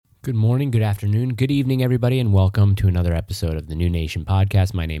Good morning, good afternoon, good evening, everybody, and welcome to another episode of the New Nation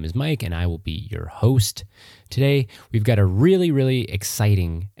Podcast. My name is Mike, and I will be your host. Today, we've got a really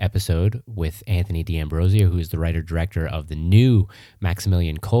exciting episode with Anthony D'Ambrosio, who is the writer-director of the new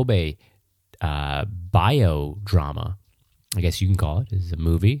Maximilian Kolbe biodrama, I guess you can call it. It's a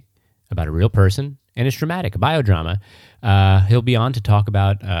movie about a real person, and it's dramatic, a biodrama. He'll be on to talk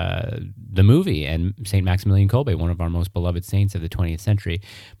about the movie and St Maximilian Kolbe, one of our most beloved saints of the 20th century.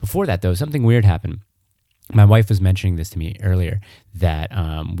 Before that, though, something weird happened. My wife was mentioning this to me earlier, that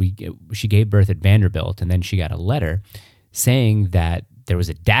she gave birth at Vanderbilt, and then she got a letter saying that there was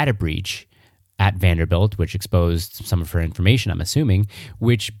a data breach at Vanderbilt, which exposed some of her information, I'm assuming,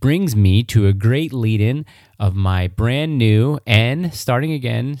 which brings me to a great lead-in of my brand new and starting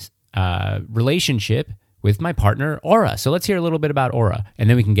again relationship with my partner, Aura. So let's hear a little bit about Aura, and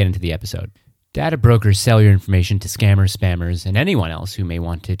then we can get into the episode. Data brokers sell your information to scammers, spammers, and anyone else who may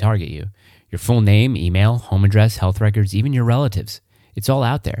want to target you. Your full name, email, home address, health records, even your relatives. It's all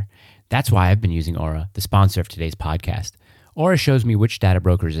out there. That's why I've been using Aura, the sponsor of today's podcast. Aura shows me which data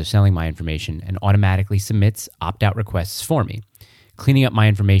brokers are selling my information and automatically submits opt-out requests for me. Cleaning up my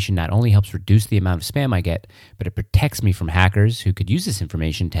information not only helps reduce the amount of spam I get, but it protects me from hackers who could use this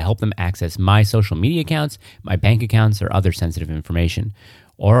information to help them access my social media accounts, my bank accounts, or other sensitive information.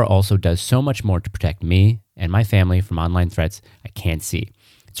 Aura also does so much more to protect me and my family from online threats I can't see.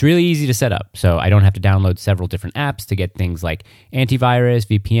 It's really easy to set up, so I don't have to download several different apps to get things like antivirus,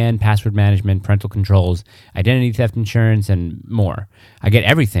 VPN, password management, parental controls, identity theft insurance, and more. I get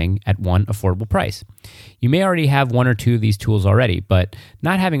everything at one affordable price. You may already have one or two of these tools already, but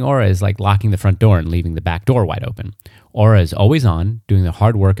not having Aura is like locking the front door and leaving the back door wide open. Aura is always on, doing the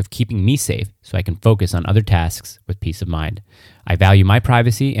hard work of keeping me safe so I can focus on other tasks with peace of mind. I value my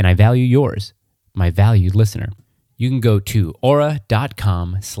privacy, and I value yours, my valued listener. You can go to aura.com/new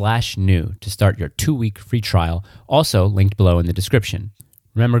to start your 2-week free trial, also linked below in the description.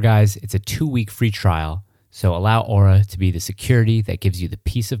 Remember, guys, it's a 2-week free trial, so allow Aura to be the security that gives you the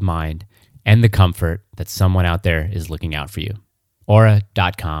peace of mind and the comfort that someone out there is looking out for you.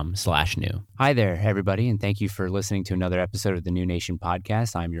 Aura.com/new. Hi there, everybody, and thank you for listening to another episode of the New Nation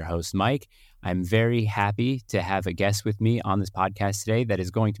Podcast. I'm your host, Mike. I'm very happy to have a guest with me on this podcast today that is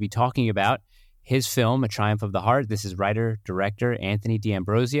going to be talking about his film, A Triumph of the Heart. This is writer-director Anthony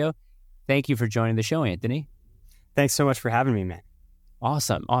D'Ambrosio. Thank you for joining the show, Anthony. Thanks so much for having me, man.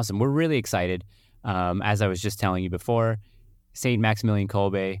 Awesome. We're really excited. As I was just telling you before, St. Maximilian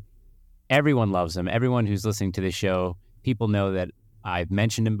Kolbe, everyone loves him. Everyone who's listening to this show, people know that I've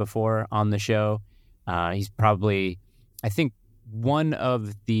mentioned him before on the show. He's probably, I think, one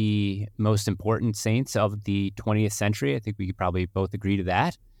of the most important saints of the 20th century. I think we could probably both agree to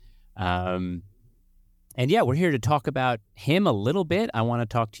that. And yeah, we're here to talk about him a little bit. I want to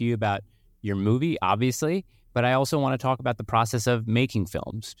talk to you about your movie, obviously, but I also want to talk about the process of making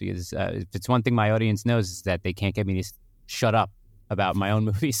films, because if it's one thing my audience knows is that they can't get me to shut up about my own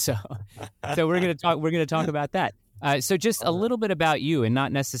movies. So we're going to talk about that. So just a little bit about you, and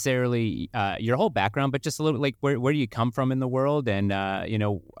not necessarily your whole background, but just a little, like, where do you come from in the world, and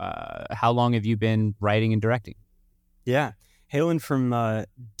how long have you been writing and directing? Yeah, hailing from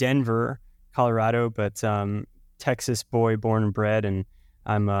Denver, Colorado, but Texas boy, born and bred, and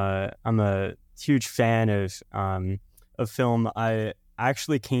I'm a huge fan of film. I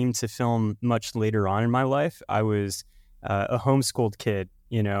actually came to film much later on in my life. I was a homeschooled kid,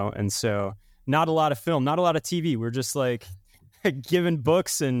 and so not a lot of film, not a lot of TV. We're just like given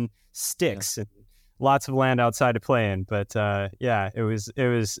books and sticks and lots of land outside to play in. But it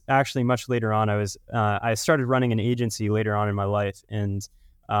was actually much later on. I started running an agency later on in my life, and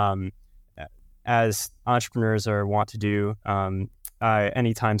as entrepreneurs are wont to do,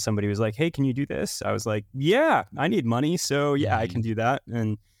 anytime somebody was like, "Hey, can you do this?" I was like, "Yeah, I need money, so yeah, I can do that."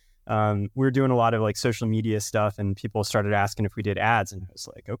 And we were doing a lot of like social media stuff, and people started asking if we did ads, and I was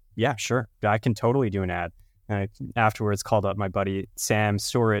like, "Oh yeah, sure, I can totally do an ad." And I afterwards called up my buddy Sam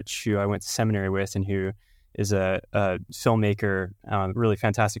Storich, who I went to seminary with, and who is a filmmaker, really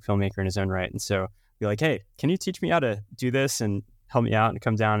fantastic filmmaker in his own right. And so be like, "Hey, can you teach me how to do this and help me out?" And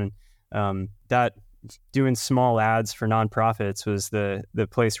come down, and that doing small ads for nonprofits was the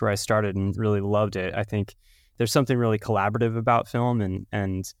place where I started and really loved it. I think there's something really collaborative about film,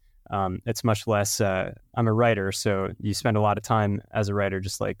 and it's much less. I'm a writer, so you spend a lot of time as a writer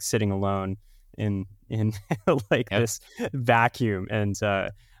just like sitting alone in like this vacuum, and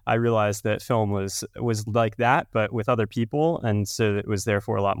I realized that film was like that, but with other people, and so it was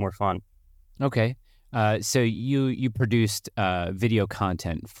therefore a lot more fun. Okay. So you produced video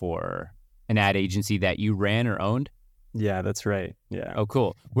content for an ad agency that you ran or owned? Yeah, that's right. Yeah. Oh,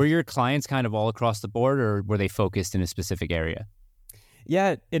 cool. Were your clients kind of all across the board, or were they focused in a specific area?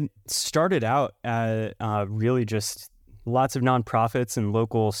 Yeah, it started out at really just lots of nonprofits and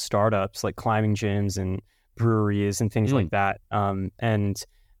local startups like climbing gyms and breweries and things like that. And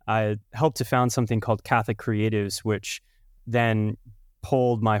I helped to found something called Catholic Creatives, which then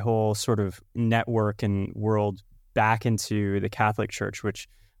pulled my whole sort of network and world back into the Catholic Church, which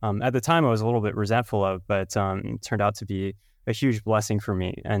at the time I was a little bit resentful of, but turned out to be a huge blessing for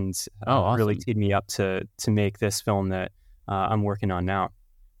me and Awesome. really teed me up to make this film that I'm working on now.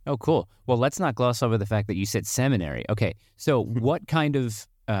 Oh, cool. Well, let's not gloss over the fact that you said seminary. Okay, so what kind of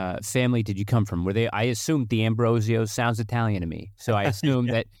family did you come from? Were they? I assumed the Ambrosio sounds Italian to me, so I assume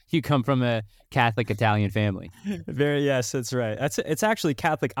that you come from a Catholic Italian family. Yes, that's right. It's actually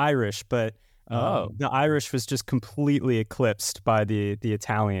Catholic Irish, but the Irish was just completely eclipsed by the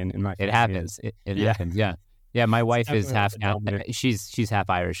Italian in my family. It happens. It happens. Yeah, yeah. My wife is half. She's half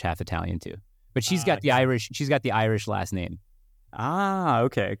Irish, half Italian too, but she's got the Irish. She's got the Irish last name. Ah,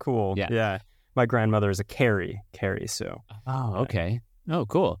 okay, cool. Yeah. My grandmother is a Carey. So. Oh, okay. Oh,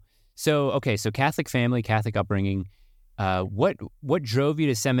 cool. So Catholic family, Catholic upbringing. What drove you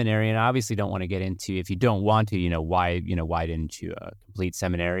to seminary? And I obviously don't want to get into, if you don't want to, why didn't you complete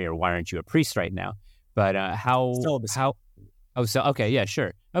seminary, or why aren't you a priest right now? But okay, yeah,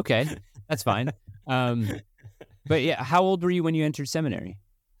 sure. Okay, that's fine. But yeah, how old were you when you entered seminary?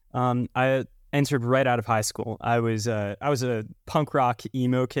 I entered right out of high school. I was a punk rock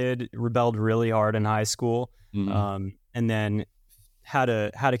emo kid, rebelled really hard in high school, and then had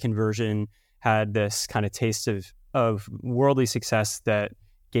a conversion, had this kind of taste of worldly success that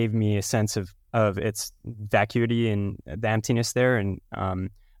gave me a sense of its vacuity and the emptiness there. And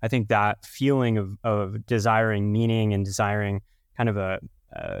I think that feeling of desiring meaning and desiring kind of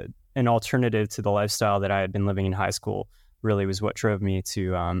an alternative to the lifestyle that I had been living in high school really was what drove me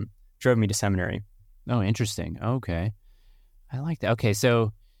to seminary. Oh, interesting. Okay. I like that. Okay,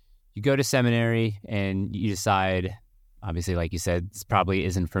 so you go to seminary and you decide, obviously, like you said, this probably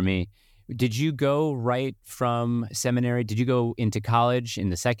isn't for me. Did you go right from seminary? Did you go into college in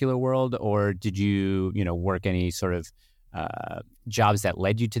the secular world, or did you, work any sort of jobs that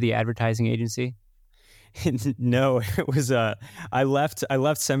led you to the advertising agency? No, it was I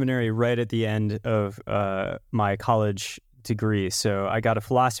left seminary right at the end of my college degree. So I got a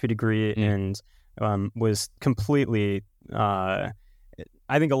philosophy degree and was completely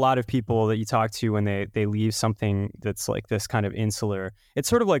I think a lot of people that you talk to when they leave something that's like this kind of insular, it's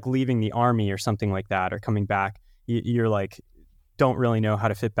sort of like leaving the army or something like that, or coming back. You're like, don't really know how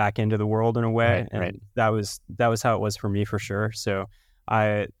to fit back into the world in a way. Right. That was how it was for me, for sure. So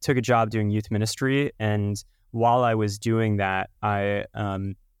I took a job doing youth ministry, and while I was doing that, I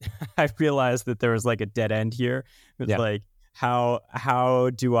I realized that there was like a dead end here. It was like, how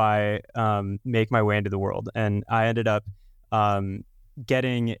do I make my way into the world? And I ended up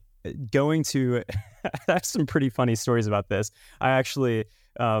going to I have some pretty funny stories about this. I actually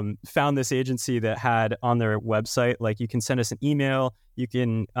found this agency that had on their website, like, you can send us an email, you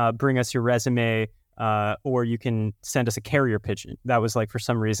can bring us your resume, or you can send us a carrier pigeon. That was like, for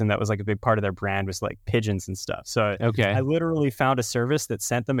some reason, that was like a big part of their brand, was like pigeons and stuff. So I literally found a service that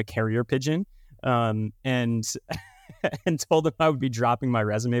sent them a carrier pigeon, and and told them I would be dropping my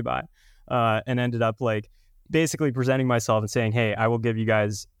resume by, and ended up like basically presenting myself and saying, hey, I will give you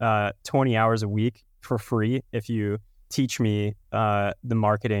guys 20 hours a week for free if you teach me the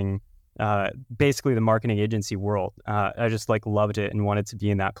marketing, basically the marketing agency world. I just like loved it and wanted to be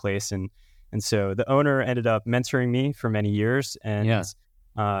in that place. And so the owner ended up mentoring me for many years, and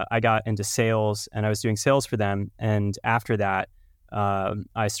I got into sales, and I was doing sales for them. And after that,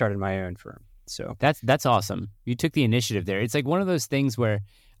 I started my own firm. So that's awesome. You took the initiative there. It's like one of those things where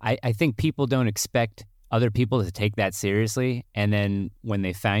I think people don't expect other people to take that seriously, and then when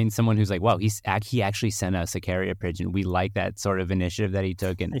they find someone who's like, "Wow, he actually sent us a carrier pigeon," we like that sort of initiative that he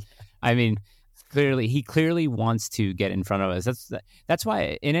took. And I mean, he clearly wants to get in front of us. That's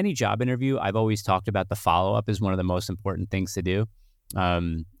why in any job interview, I've always talked about the follow up is one of the most important things to do,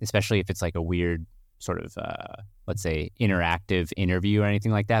 especially if it's like a weird sort of let's say interactive interview or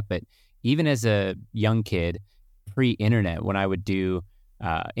anything like that. But even as a young kid, pre-internet, when I would do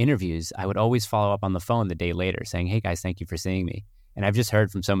interviews, I would always follow up on the phone the day later saying, hey guys, thank you for seeing me. And I've just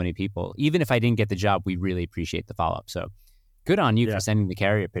heard from so many people, even if I didn't get the job, we really appreciate the follow-up. So good on you for sending the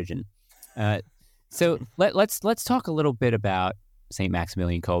carrier pigeon. So let's talk a little bit about St.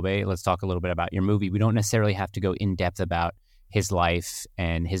 Maximilian Kolbe. Let's talk a little bit about your movie. We don't necessarily have to go in depth about his life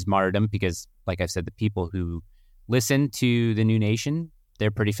and his martyrdom, because like I've said, the people who listen to The New Nation,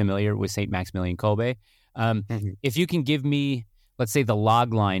 they're pretty familiar with St. Maximilian Kolbe. Mhm. If you can give me, let's say, the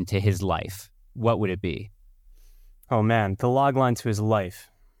log line to his life, what would it be? Oh man, the log line to his life.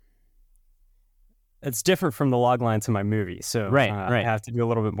 It's different from the log line to my movie, so Right, I right. have to do a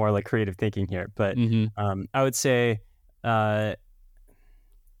little bit more like creative thinking here. But Mm-hmm. I would say uh,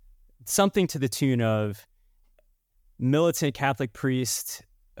 something to the tune of militant Catholic priest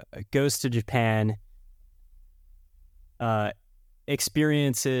goes to Japan,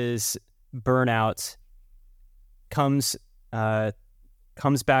 experiences burnout, comes uh,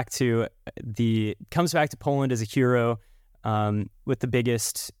 comes back to Poland as a hero, with the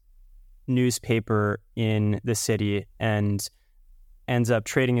biggest newspaper in the city, and ends up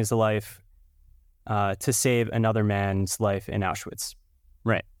trading his life to save another man's life in Auschwitz.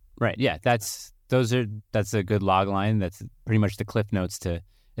 Right, right. Yeah, that's a good log line. That's pretty much the cliff notes to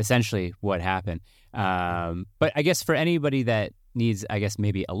essentially what happened. But I guess for anybody that needs, I guess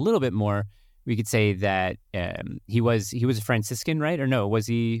maybe a little bit more, we could say that he was a Franciscan, right? Or no, was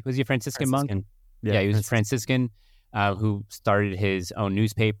he a Franciscan monk? Franciscan. Yeah, he was a Franciscan. Franciscan who started his own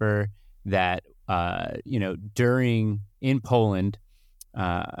newspaper that during in Poland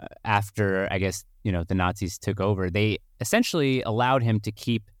after, I guess, the Nazis took over, they essentially allowed him to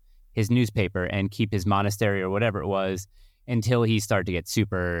keep his newspaper and keep his monastery or whatever it was until he started to get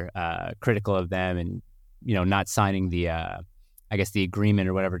super critical of them and, not signing the, I guess, the agreement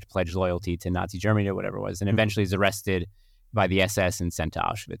or whatever to pledge loyalty to Nazi Germany or whatever it was. And eventually he's arrested by the SS and sent to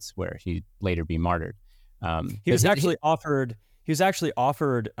Auschwitz, where he'd later be martyred. He was actually offered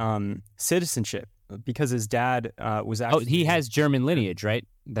citizenship because his dad was actually... Oh, he has German lineage, right?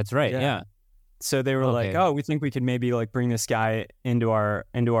 That's right. Yeah. So they were like, "Oh, we think we could maybe like bring this guy into our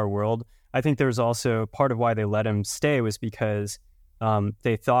world." I think there was also part of why they let him stay was because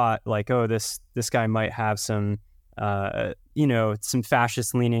they thought like, "Oh, this guy might have some some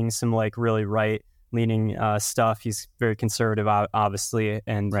fascist leanings, some like really right leaning stuff. He's very conservative, obviously,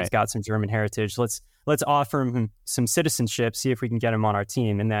 and he's got some German heritage. Let's offer him some citizenship, see if we can get him on our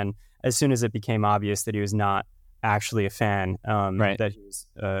team." And then as soon as it became obvious that he was not actually a fan, that he was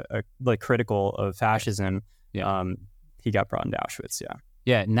like critical of fascism, he got brought into Auschwitz.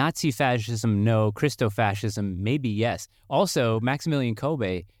 Yeah, Nazi fascism, no. Christo-fascism, maybe yes. Also, Maximilian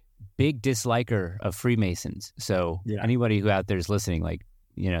Kolbe, big disliker of Freemasons. So anybody who out there is listening, like,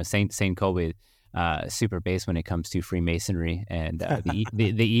 Saint Kolbe, super base when it comes to Freemasonry and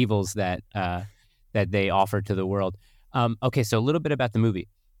the evils that they offer to the world. Okay, so a little bit about the movie.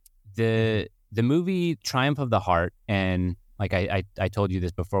 The movie Triumph of the Heart, and like I told you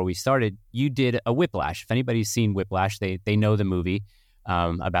this before we started, you did a Whiplash. If anybody's seen Whiplash, they know the movie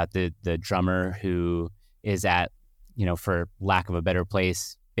about the drummer who is at, for lack of a better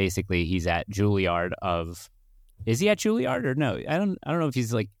place, basically he's at Juilliard of... Is he at Juilliard or no? I don't know if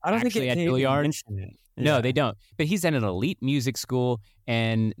he's like actually at Juilliard. No, they don't. But he's at an elite music school,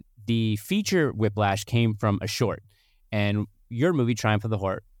 and the feature Whiplash came from a short. And your movie Triumph of the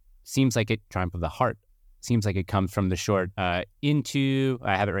Heart seems like it comes from the short Into...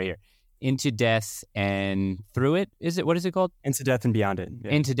 I have it right here. Into Death and Through It. What is it called? Into Death and Beyond It.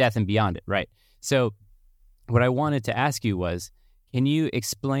 Yeah. Into Death and Beyond It, right. So what I wanted to ask you was, can you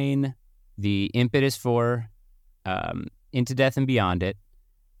explain the impetus for Into Death and Beyond It,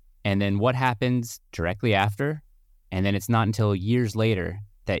 and then what happens directly after, and then it's not until years later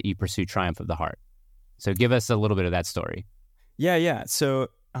that you pursue Triumph of the Heart. So give us a little bit of that story. Yeah. So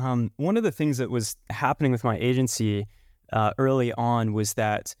one of the things that was happening with my agency early on was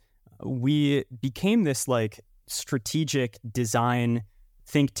that we became this like strategic design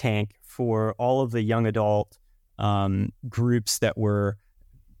think tank for all of the young adult groups that were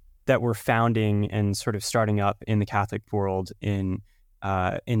founding and sort of starting up in the Catholic world in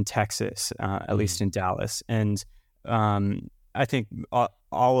Texas, at least in Dallas. And I think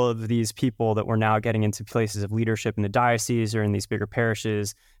all of these people that were now getting into places of leadership in the diocese or in these bigger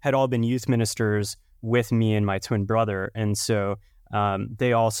parishes had all been youth ministers with me and my twin brother. And so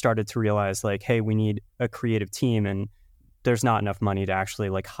they all started to realize like, hey, we need a creative team, and there's not enough money to actually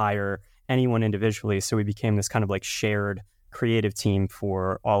like hire anyone individually. So we became this kind of like shared creative team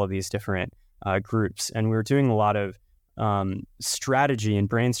for all of these different groups. And we were doing a lot of strategy and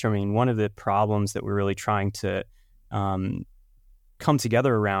brainstorming. One of the problems that we're really trying to come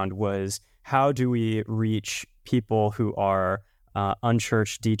together around was, how do we reach people who are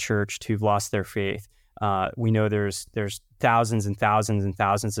unchurched, dechurched, who've lost their faith? We know there's thousands and thousands and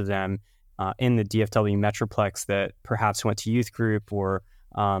thousands of them in the DFW Metroplex that perhaps went to youth group or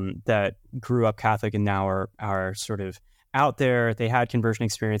that grew up Catholic and now are sort of out there. They had conversion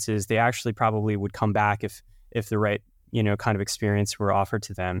experiences. They actually probably would come back if the right kind of experience were offered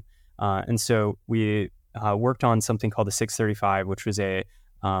to them. And so we worked on something called the 635, which was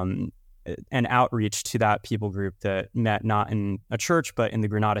an outreach to that people group that met not in a church but in the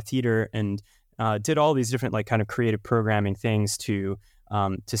Granada Theater, and did all these different like kind of creative programming things to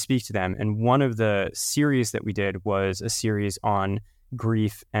speak to them. And one of the series that we did was a series on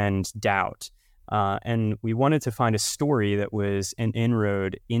grief and doubt. And we wanted to find a story that was an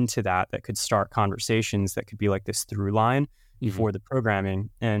inroad into that could start conversations that could be like this through line for the programming.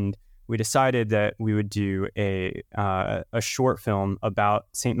 And we decided that we would do a short film about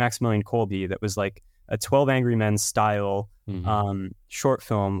St Maximilian Kolbe that was like a 12 Angry Men style short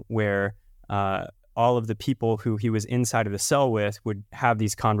film where all of the people who he was inside of the cell with would have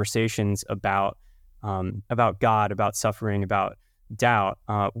these conversations about God, about suffering, about doubt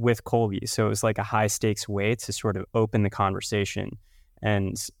with Kolbe. So it was like a high stakes way to sort of open the conversation.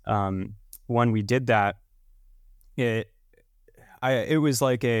 And when we did that, it was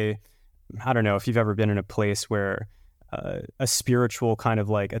like I don't know if you've ever been in a place where a spiritual kind of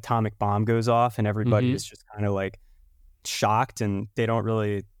like atomic bomb goes off and everybody is just kind of like shocked and they don't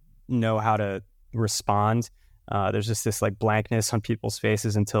really know how to respond. There's just this like blankness on people's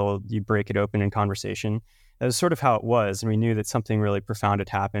faces until you break it open in conversation. That was sort of how it was. And we knew that something really profound had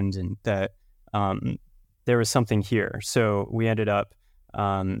happened and that there was something here. So we ended up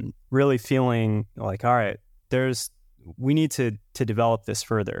really feeling like, all right, we need to develop this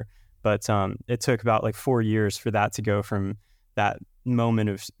further. But it took about like 4 years for that to go from that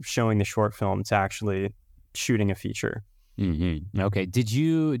moment of showing the short film to actually shooting a feature. Okay. Did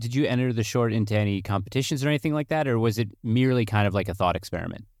you enter the short into any competitions or anything like that? Or was it merely kind of like a thought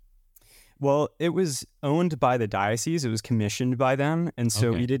experiment? Well, it was owned by the diocese. It was commissioned by them. And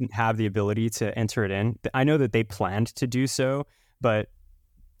so we didn't have the ability to enter it in. I know that they planned to do so, but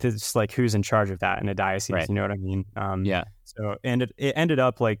it's like who's in charge of that in a diocese, right. You know what I mean? Yeah. So and it ended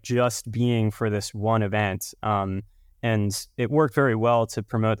up like just being for this one event. And it worked very well to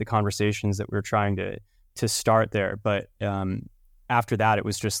promote the conversations that we were trying to start there. But after that, it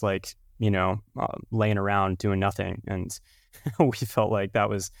was just like, laying around doing nothing. And we felt like that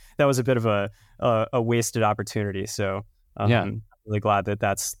was a bit of a wasted opportunity. So I'm really glad that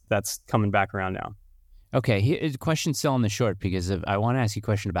that's coming back around now. Okay, here's a question still on the short because I want to ask you a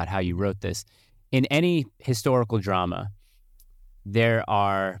question about how you wrote this. In any historical drama, there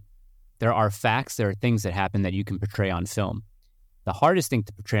are facts, there are things that happen that you can portray on film. The hardest thing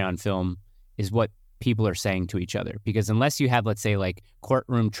to portray on film is what people are saying to each other, because unless you have, let's say, like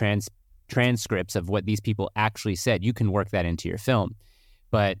courtroom transcripts of what these people actually said, you can work that into your film.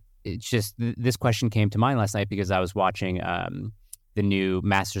 But it's just this question came to mind last night because I was watching the new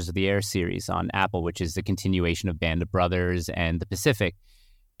Masters of the Air series on Apple, which is the continuation of Band of Brothers and The Pacific.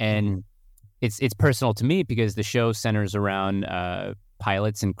 And it's personal to me because the show centers around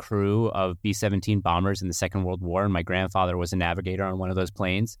pilots and crew of B-17 bombers in the Second World War. And my grandfather was a navigator on one of those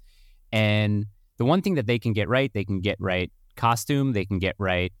planes. And the one thing that they can get right costume, they can get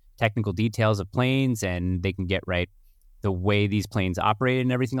right technical details of planes, and they can get right the way these planes operated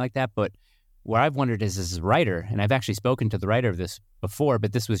and everything like that. But where I've wondered is as a writer, and I've actually spoken to the writer of this before,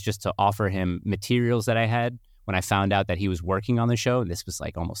 but this was just to offer him materials that I had when I found out that he was working on the show. And this was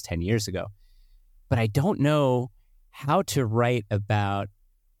like almost 10 years ago. But I don't know how to write about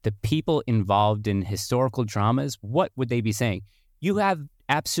the people involved in historical dramas. What would they be saying? You have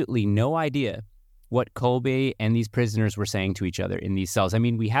absolutely no idea what Kolbe and these prisoners were saying to each other in these cells. I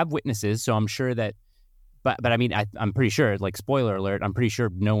mean, we have witnesses, so I'm sure that, but I mean, I'm pretty sure, like spoiler alert, I'm pretty sure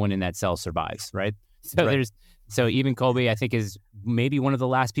no one in that cell survives, right? So right. So even Kolbe, I think, is maybe one of the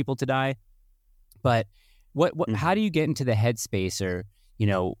last people to die. But how do you get into the headspace, or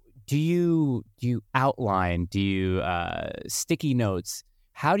do you outline? Do you sticky notes?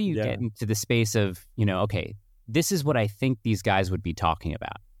 How do you get into the space of okay, this is what I think these guys would be talking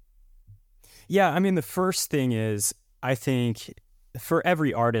about? Yeah, I mean, the first thing is, I think for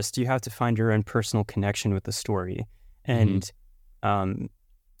every artist, you have to find your own personal connection with the story. And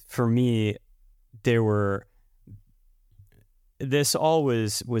for me, this all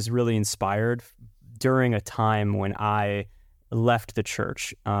was really inspired during a time when I left the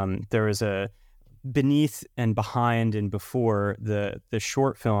church. There was beneath and behind and before the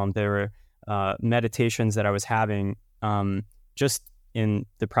short film, there were meditations that I was having just in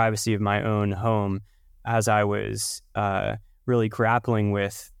the privacy of my own home as I was really grappling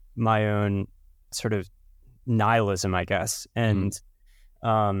with my own sort of nihilism, I guess. And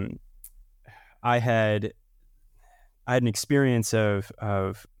I had an experience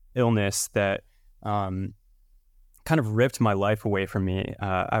of illness that kind of ripped my life away from me.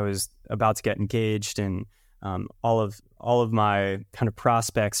 I was about to get engaged, and all of my kind of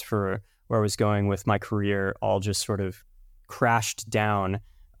prospects for where I was going with my career all just sort of crashed down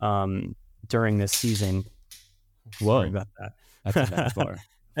during this season. Whoa. Sorry about that. That's a metaphor.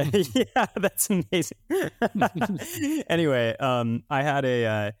 Yeah, that's amazing. Anyway, I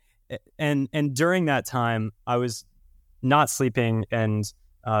had and during that time, I was not sleeping and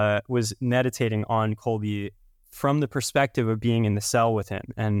was meditating on Kolbe from the perspective of being in the cell with him,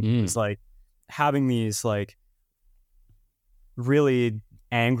 and it was like having these like really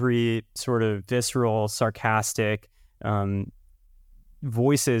angry, sort of visceral, sarcastic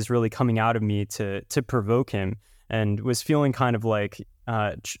voices really coming out of me to provoke him, and was feeling kind of like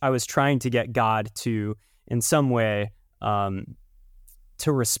I was trying to get God to, in some way, to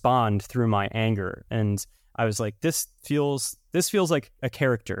respond through my anger. And I was like, this feels like a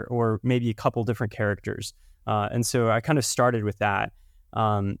character, or maybe a couple different characters. And so I kind of started with that.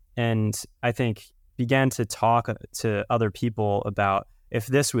 And I think began to talk to other people about, if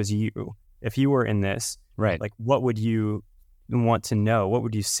this was you, if you were in this, right, like, what would you want to know? What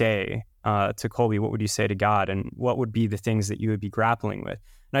would you say to Kolbe? What would you say to God? And what would be the things that you would be grappling with?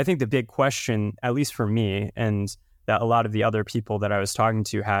 And I think the big question, at least for me, and that a lot of the other people that I was talking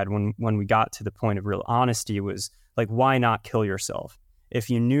to had when we got to the point of real honesty, was like, why not kill yourself? If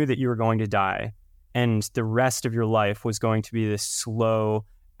you knew that you were going to die and the rest of your life was going to be this slow,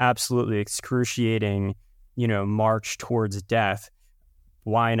 absolutely excruciating, march towards death,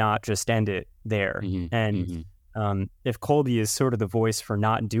 why not just end it there? And if Kolbe is sort of the voice for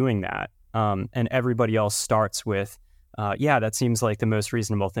not doing that, and everybody else starts with, that seems like the most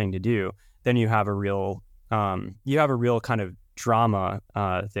reasonable thing to do, then you have a real kind of drama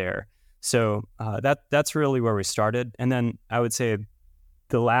there. So that's really where we started. And then I would say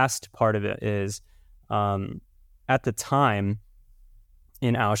the last part of it is, at the time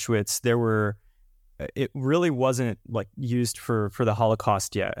in Auschwitz, it really wasn't like used for the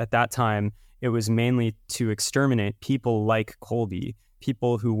Holocaust yet. At that time, it was mainly to exterminate people like Kolbe,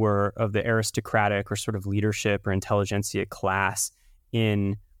 people who were of the aristocratic or sort of leadership or intelligentsia class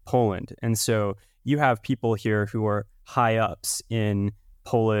in Poland. And so you have people here who are high ups in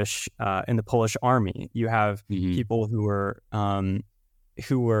the Polish army. You have people who were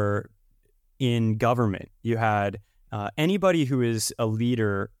in government. You had anybody who is a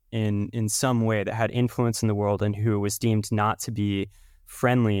leader in some way that had influence in the world and who was deemed not to be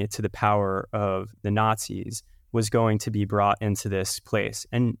friendly to the power of the Nazis was going to be brought into this place.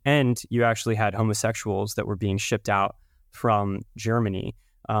 And you actually had homosexuals that were being shipped out from Germany.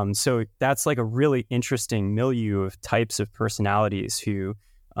 So that's like a really interesting milieu of types of personalities who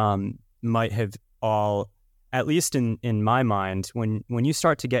might have all, at least in my mind, when you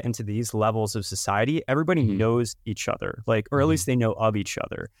start to get into these levels of society, everybody knows each other, like, or at least they know of each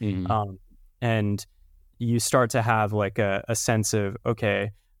other. And you start to have like a sense of,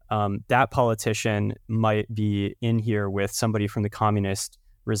 okay, that politician might be in here with somebody from the communist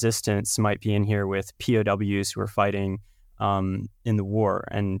resistance, might be in here with POWs who are fighting in the war.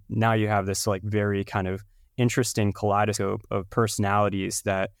 And now you have this like very kind of interesting kaleidoscope of personalities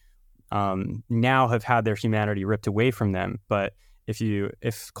that now have had their humanity ripped away from them. But if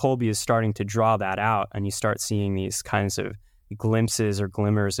Kolbe is starting to draw that out, and you start seeing these kinds of glimpses or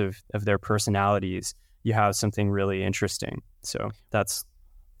glimmers of their personalities, you have something really interesting. So that's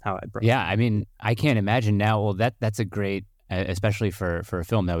how I'd break it. I mean, I can't imagine now. Well, that's a great, especially for a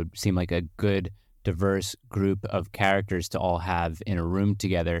film, that would seem like a good, diverse group of characters to all have in a room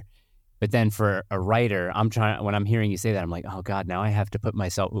together. But then for a writer, when I'm hearing you say that, I'm like, oh God, now I have to put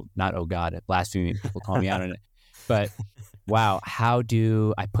myself, not oh God, blasphemy, people call me out on it. But wow, how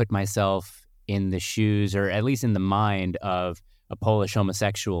do I put myself in the shoes, or at least in the mind, of a Polish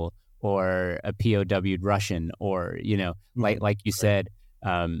homosexual or a POW'd Russian, or, like you said,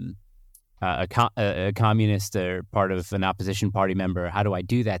 a communist or part of an opposition party member? How do I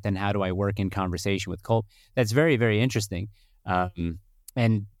do that? Then how do I work in conversation with Kolbe? That's very, very interesting.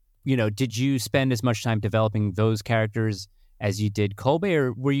 And did you spend as much time developing those characters as you did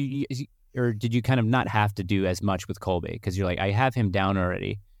Kolbe, or did you kind of not have to do as much with Kolbe because you're like, I have him down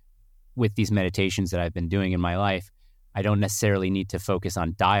already with these meditations that I've been doing in my life? I don't necessarily need to focus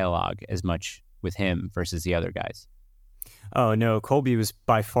on dialogue as much with him versus the other guys. Oh no, Kolbe was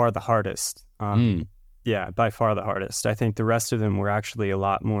by far the hardest. Yeah, by far the hardest. I think the rest of them were actually a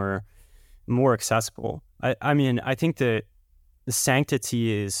lot more accessible. I mean, I think that the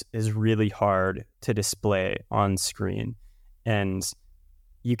sanctity is really hard to display on screen, and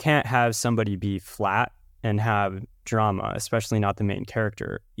you can't have somebody be flat and have drama, especially not the main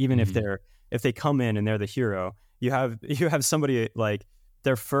character. Even if they come in and they're the hero, you have somebody like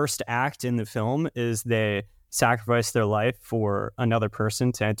their first act in the film is they sacrifice their life for another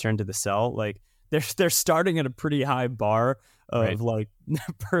person to enter into the cell. Like they're starting at a pretty high bar of Right. like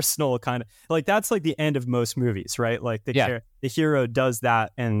personal kind of like that's like the end of most movies, right? Like the hero does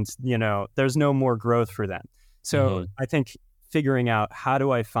that, and there's no more growth for them. So I think figuring out how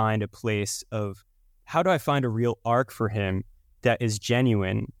do I find a real arc for him that is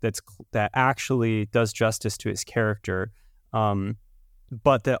genuine, that actually does justice to his character,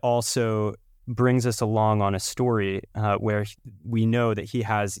 but that also brings us along on a story where we know that he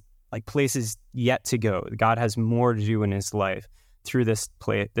has like places yet to go. God has more to do in his life through this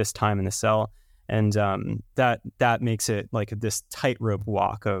time in the cell, and that makes it like this tightrope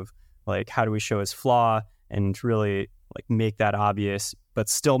walk of like how do we show his flaw and really like make that obvious, but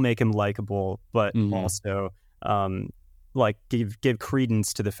still make him likable, but also like give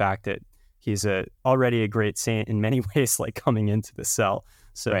credence to the fact that he's already a great saint in many ways, like coming into the cell.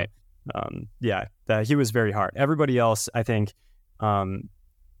 So he was very hard. Everybody else, I think,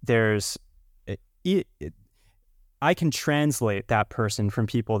 I can translate that person from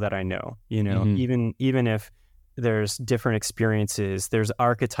people that I know, even if there's different experiences, there's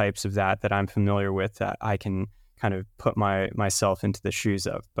archetypes of that I'm familiar with that I can kind of put myself into the shoes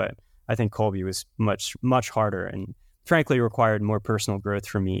of. But I think Kolbe was much, much harder and frankly required more personal growth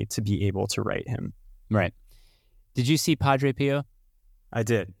for me to be able to write him. Right. Did you see Padre Pio? I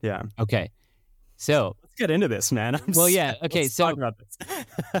did, yeah. Okay. So let's get into this, man. Okay. Let's talk about this.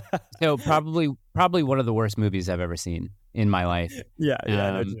 So probably one of the worst movies I've ever seen in my life. Yeah.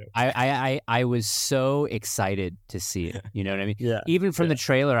 No joke. I was so excited to see it. You know what I mean? Yeah. Even from the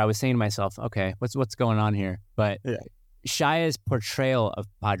trailer, I was saying to myself, okay, what's going on here? But Shia's portrayal of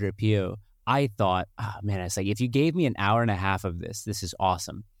Padre Pio, I thought, oh man, it's like if you gave me an hour and a half of this is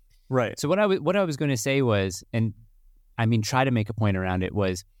awesome. Right. So what I was going to say was, and I mean, try to make a point around it,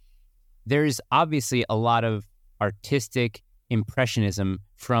 was there's obviously a lot of artistic impressionism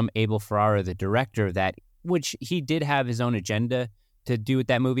from Abel Ferrara, the director, which he did have his own agenda to do with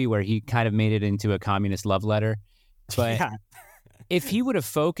that movie, where he kind of made it into a communist love letter. But if he would have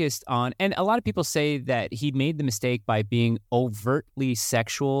focused on, and a lot of people say that he made the mistake by being overtly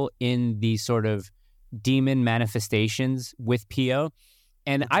sexual in the sort of demon manifestations with Pio.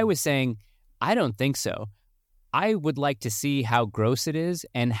 And I was saying, I don't think so. I would like to see how gross it is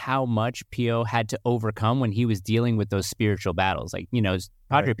and how much Pio had to overcome when he was dealing with those spiritual battles. Like,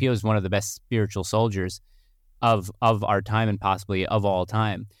 Padre Pio is one of the best spiritual soldiers of our time and possibly of all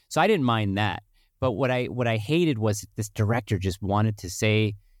time. So I didn't mind that. But what I hated was this director just wanted to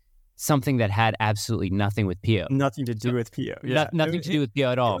say something that had absolutely nothing with Pio. Nothing to do with Pio. Yeah. Nothing to do with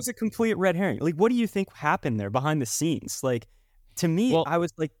Pio at all. It was a complete red herring. Like, what do you think happened there behind the scenes? Like, to me, I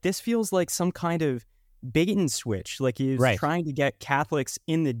was like, this feels like some kind of bait and switch. Like he was trying to get Catholics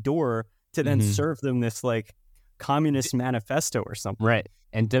in the door to then serve them this like communist manifesto or something. Right.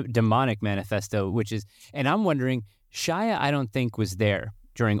 And demonic manifesto, and I'm wondering, Shia, I don't think was there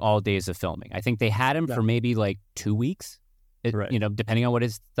during all days of filming. I think they had him for maybe like 2 weeks, depending on what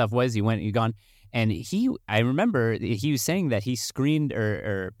his stuff was. He gone. And I remember he was saying that he screened,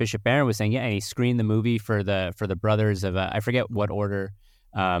 or Bishop Barron was saying, he screened the movie for the brothers of, I forget what order,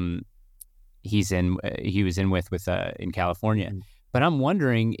 he was in with in California. But I'm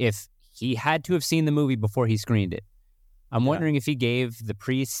wondering if he had to have seen the movie before he screened it. I'm wondering if he gave the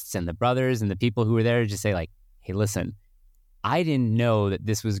priests and the brothers and the people who were there to just say like, hey, listen, I didn't know that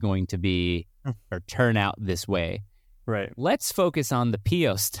this was going to be or turn out this way. Right. Let's focus on the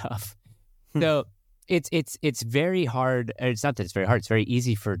Pio stuff. So it's very hard. It's not that it's very hard. It's very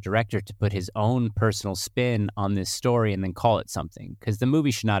easy for a director to put his own personal spin on this story and then call it something. Because the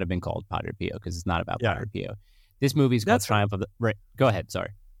movie should not have been called Padre Pio, because it's not about Padre Pio. This movie's called Triumph of the... Right. Go ahead. Sorry.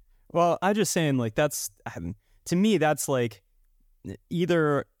 Well, I'm just saying, like, to me, that's like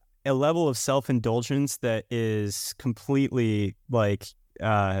either a level of self-indulgence that is completely like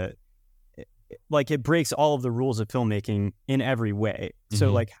it breaks all of the rules of filmmaking in every way.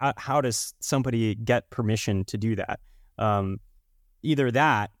 So like how does somebody get permission to do that? Either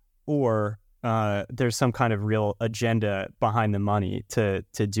that or there's some kind of real agenda behind the money to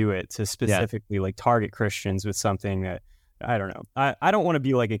do it, to specifically like target Christians with something that I don't know. I don't want to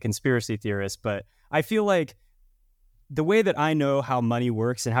be like a conspiracy theorist, but I feel like the way that I know how money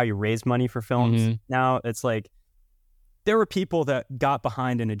works and how you raise money for films now, it's like there were people that got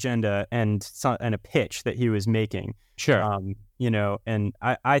behind an agenda and a pitch that he was making. Sure. And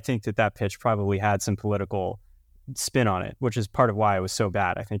I think that pitch probably had some political spin on it, which is part of why it was so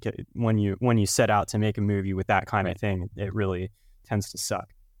bad. I think when you set out to make a movie with that kind of thing, it really tends to suck.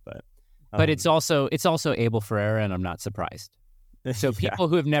 But it's also Abel Ferrara, and I'm not surprised. So Yeah. people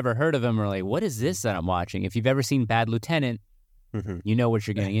who have never heard of him are like, what is this that I'm watching? If you've ever seen Bad Lieutenant, you know what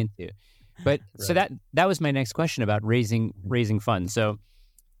you're getting into. But so Right. that was my next question about raising funds. So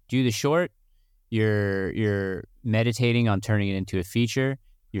do the short, you're meditating on turning it into a feature.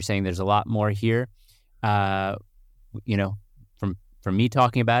 You're saying there's a lot more here. You know, from me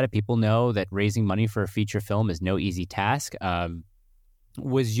talking about it, people know that raising money for a feature film is no easy task.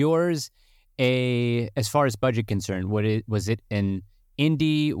 Was yours as far as budget concerned, was it an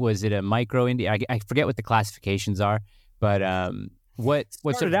indie? Was it a micro indie? I forget what the classifications are, but what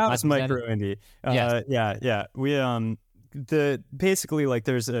Started out as micro indie. Yes. Yeah. We basically like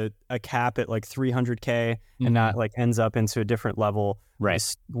there's a cap at like 300K, and that like ends up into a different level.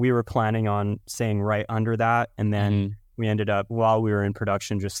 Right. We were planning on staying right under that, and then we ended up, while we were in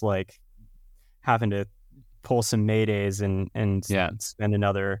production, just like having to pull some maydays and spend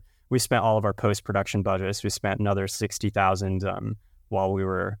another. We spent all of our post production budgets. We spent another 60,000 while we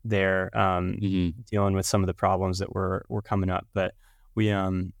were there dealing with some of the problems that were coming up. But we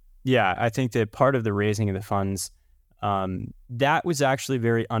I think that part of the raising of the funds, that was actually a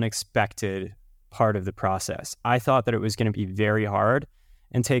very unexpected part of the process. I thought that it was going to be very hard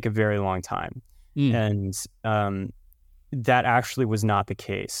and take a very long time. And that actually was not the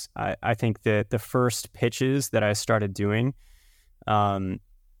case. I think that the first pitches that I started doing,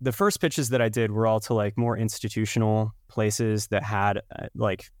 the first pitches that I did were all to like more institutional places that had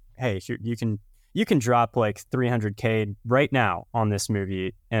like, hey, you can drop like 300K right now on this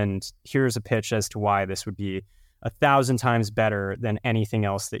movie, and here's a pitch as to why this would be 1,000 times better than anything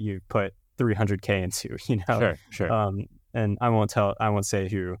else that you put 300K into. You know, Sure. And I won't say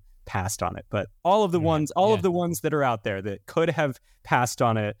who passed on it, but all of the ones that are out there that could have passed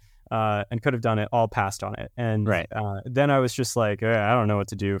on it and could have done it, all passed on it. And then I was just like, I don't know what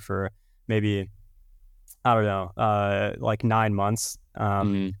to do for maybe, I don't know, like 9 months.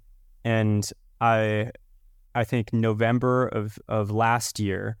 And I think November of last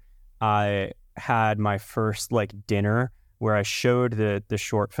year, I had my first like dinner where I showed the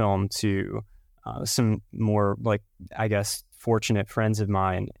short film to some more like, I guess, fortunate friends of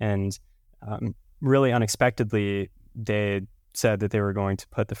mine, and really unexpectedly they said that they were going to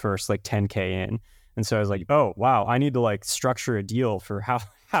put the first like 10K in. And so I was like, oh wow, I need to like structure a deal for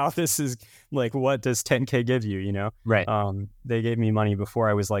how this is, like, what does 10K give you, you know? Right. They gave me money before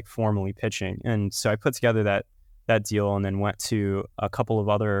I was like formally pitching, and so I put together that deal, and then went to a couple of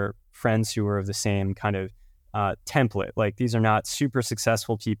other friends who were of the same kind of template. Like, these are not super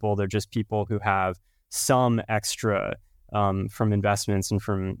successful people, they're just people who have some extra from investments and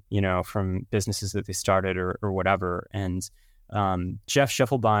from businesses that they started or whatever. And Jeff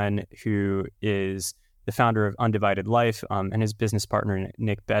Schiffelbein, who is the founder of Undivided Life, and his business partner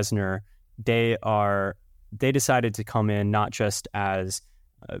Nick Besner, they decided to come in not just as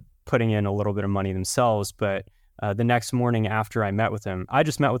putting in a little bit of money themselves, but the next morning after I met with them, I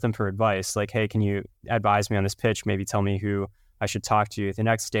just met with them for advice, like, hey, can you advise me on this pitch? Maybe tell me who I should talk to. The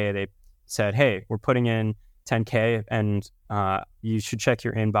next day they said, hey, we're putting in 10K, and you should check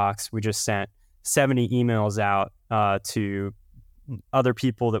your inbox. We just sent 70 emails out to other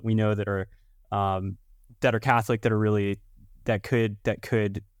people that we know that are Catholic, that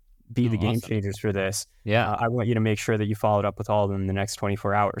could be the game changers for this. Yeah. I want you to make sure that you followed up with all of them in the next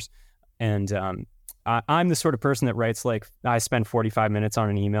 24 hours. And I'm the sort of person that writes, like, I spend 45 minutes on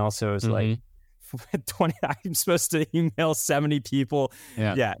an email, so it's like 20. I'm supposed to email 70 people.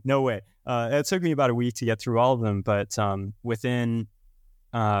 Yeah, no way. It took me about a week to get through all of them, but within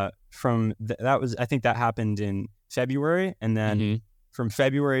that was, I think that happened in February, and then from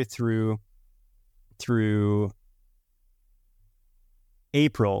February through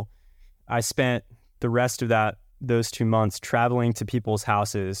April, I spent the rest of those 2 months traveling to people's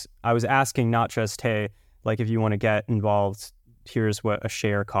houses. I was asking not just, hey, like, if you want to get involved, here's what a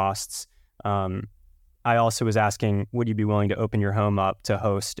share costs. I also was asking, would you be willing to open your home up to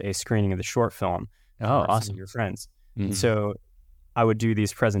host a screening of the short film? Oh, awesome. Your friends. So I would do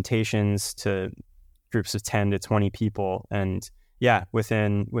these presentations to groups of 10 to 20 people. And yeah,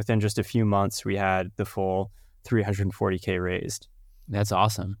 within just a few months, we had the full 340K raised. That's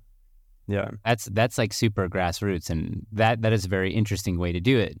awesome. Yeah. That's like super grassroots, and that is a very interesting way to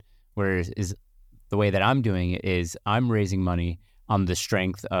do it. Whereas the way that I'm doing it is I'm raising money on the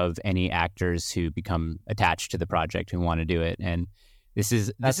strength of any actors who become attached to the project who want to do it. And this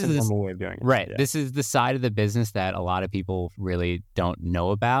is the normal way of doing it. Right. Yeah. This is the side of the business that a lot of people really don't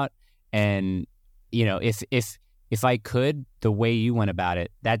know about. And, you know, if I could, the way you went about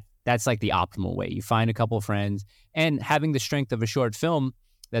it, that's like the optimal way. You find a couple of friends, and having the strength of a short film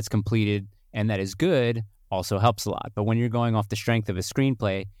that's completed and that is good also helps a lot. But when you're going off the strength of a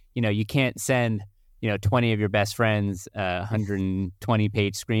screenplay, you can't send 20 of your best friends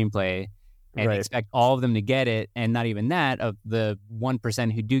 120-page screenplay and expect all of them to get it. And not even that, of the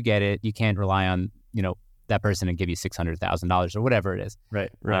 1% who do get it, you can't rely on that person and give you $600,000 or whatever it is.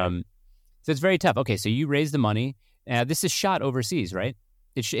 Right. So it's very tough. Okay, so you raise the money. This is shot overseas, right?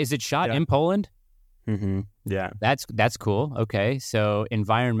 Is it shot in Poland? Mm-hmm. Yeah. That's cool. Okay, so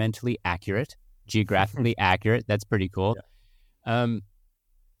environmentally accurate, geographically accurate. That's pretty cool. Yeah.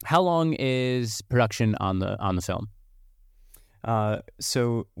 How long is production on the film?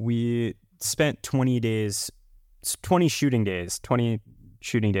 So we spent 20 shooting days.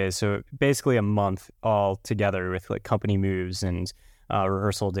 So basically a month all together with like company moves and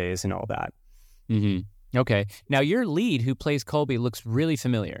rehearsal days and all that. Mm-hmm. Okay. Now your lead, who plays Kolbe, looks really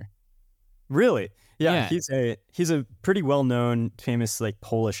familiar. Really? Yeah. He's a pretty well-known, famous like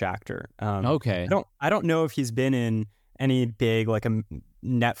Polish actor. Okay. I don't know if he's been in any big like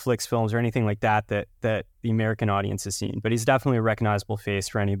Netflix films or anything like that the American audience has seen, but he's definitely a recognizable face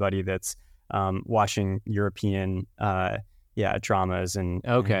for anybody that's watching European dramas and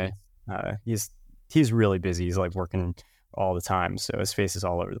he's really busy. He's like working all the time, so his face is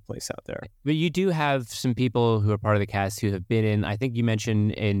all over the place out there. But you do have some people who are part of the cast who have been in, I think you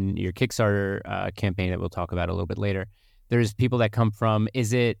mentioned in your Kickstarter campaign that we'll talk about a little bit later, there's people that come from,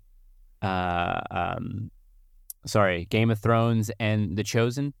 is it Game of Thrones and The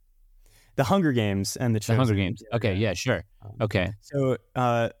Chosen? The Hunger Games and The Chosen. The Hunger Games. Okay, yeah, sure. Okay. So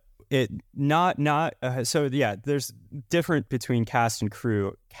there's different between cast and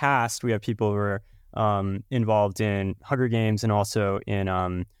crew. Cast, we have people who are involved in Hunger Games and also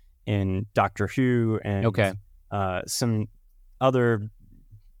in Doctor Who and some other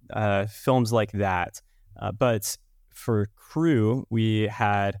films like that. But for crew, we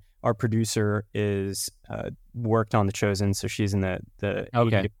had our producer is worked on The Chosen, so she's in the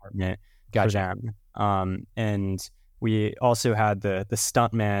AD department. Gotcha. For them. And we also had the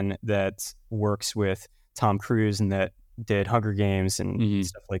stuntman that works with Tom Cruise and that did Hunger Games and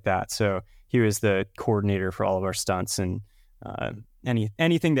stuff like that. So he was the coordinator for all of our stunts, and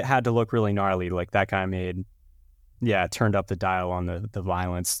anything that had to look really gnarly, like that guy turned up the dial on the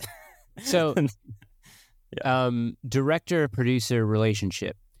violence. So, director-producer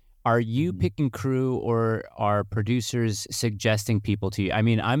relationship. Are you picking crew, or are producers suggesting people to you? I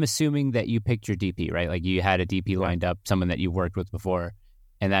mean, I'm assuming that you picked your DP, right? Like you had a DP lined up, someone that you worked with before,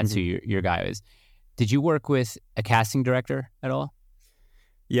 and that's who your guy is. Did you work with a casting director at all?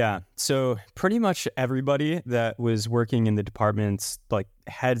 Yeah. So pretty much everybody that was working in the departments, like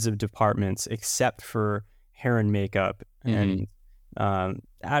heads of departments, except for hair and makeup and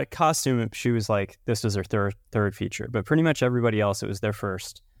at costume, she was like, this was her third feature. But pretty much everybody else, it was their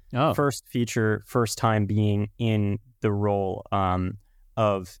first feature, first time being in the role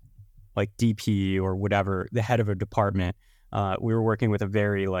of like DP or whatever, the head of a department. We were working with a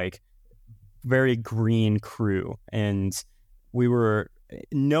very green crew, and we were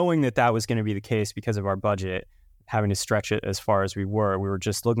knowing that was going to be the case because of our budget, having to stretch it as far as we were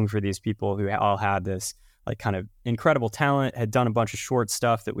just looking for these people who all had this like kind of incredible talent, had done a bunch of short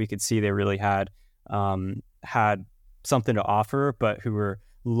stuff that we could see they really had something to offer, but who were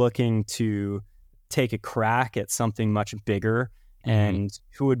looking to take a crack at something much bigger, and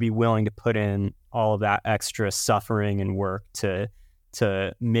who would be willing to put in all of that extra suffering and work to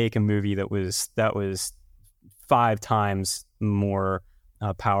make a movie that was 5 times more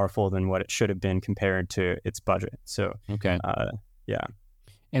powerful than what it should have been compared to its budget. So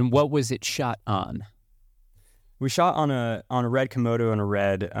And what was it shot on? We shot on a red Komodo and a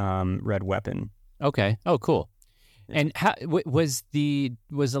red weapon. Okay. Oh, cool. And how was a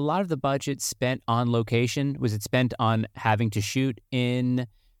lot of the budget spent on location? Was it spent on having to shoot in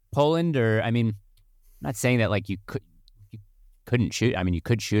Poland? Or, I mean, I'm not saying that like you couldn't shoot. I mean, you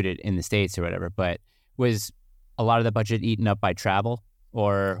could shoot it in the States or whatever, but was a lot of the budget eaten up by travel,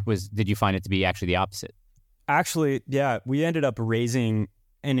 or did you find it to be actually the opposite? Actually, yeah, we ended up raising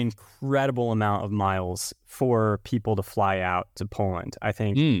an incredible amount of miles for people to fly out to Poland. I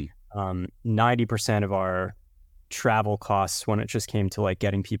think 90% of our travel costs when it just came to like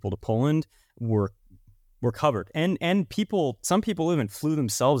getting people to Poland were covered, and some people even flew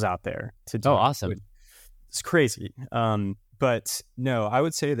themselves out there to do awesome. It's crazy. But no, I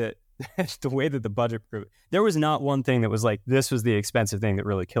would say that the way that the budget grew, there was not one thing that was like, this was the expensive thing that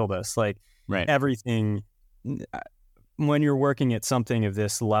really killed us. Like everything, when you're working at something of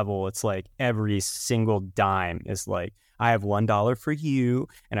this level, it's like every single dime is like, I have $1 for you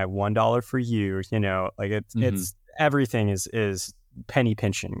and I have $1 for you, like it's everything is penny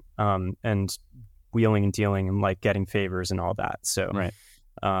pinching. And wheeling and dealing and like getting favors and all that. So, Right.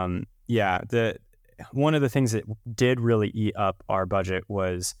 yeah, one of the things that did really eat up our budget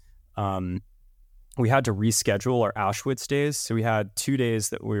was we had to reschedule our Auschwitz days. So we had 2 days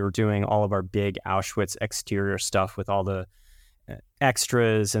that we were doing all of our big Auschwitz exterior stuff with all the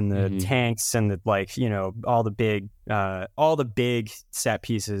extras and the tanks and the, like, you know, all the big set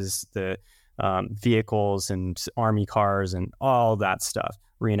pieces, the vehicles and army cars and all that stuff,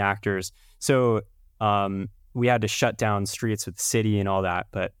 reenactors. So we had to shut down streets with the city and all that.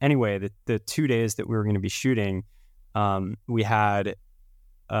 But anyway, the 2 days that we were going to be shooting, we had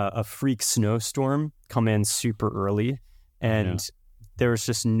a freak snowstorm come in super early, and there was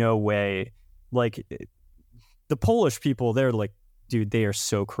just no way. Like, the Polish people, they're like, dude, they are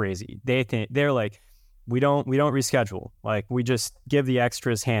so crazy. They're like, we don't reschedule. Like, we just give the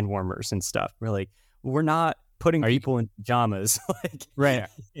extras hand warmers and stuff. We're like, we're not putting people in pajamas. Like, right.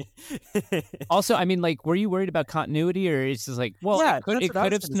 Also, I mean, like, were you worried about continuity, or it's just like, well, yeah, it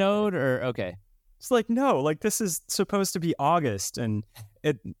could have snowed, or okay. It's like, no, like, this is supposed to be August, and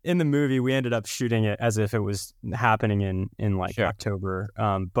in the movie we ended up shooting it as if it was happening in like October.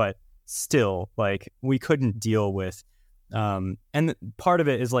 But still, like, we couldn't deal with. And part of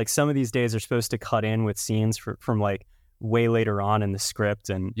it is like some of these days are supposed to cut in with scenes from like way later on in the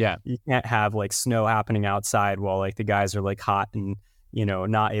script, and you can't have like snow happening outside while like the guys are like hot and, you know,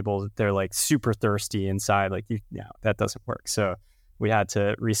 not able. They're like super thirsty inside. Like, that doesn't work. So we had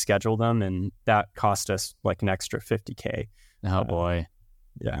to reschedule them, and that cost us like an extra $50,000. Oh boy.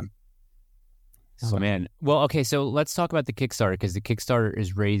 Yeah. Oh man. Well, okay. So let's talk about the Kickstarter, because the Kickstarter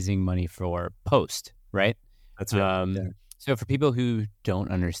is raising money for post, right? That's right. So for people who don't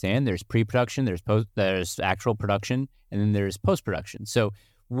understand, there's pre-production, there's actual production, and then there's post-production. So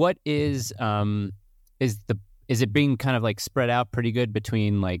what is it being kind of like spread out pretty good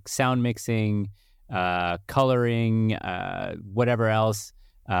between like sound mixing, coloring, whatever else,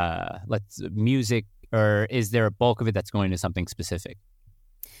 music, or is there a bulk of it that's going to something specific?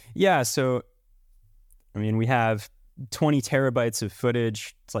 Yeah. So, I mean, we have 20 terabytes of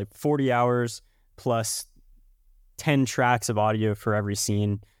footage. It's like 40 hours plus 10 tracks of audio for every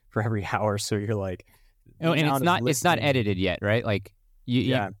scene for every hour. So you're like, oh, and it's not edited yet, right? Like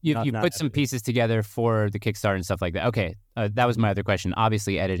you put some pieces together for the Kickstarter and stuff like that. Okay. That was my other question.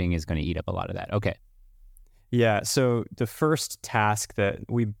 Obviously editing is going to eat up a lot of that. Okay. Yeah. So the first task that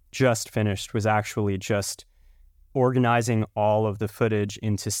we just finished was actually just organizing all of the footage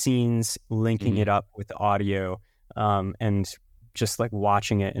into scenes, linking it up with the audio, and just like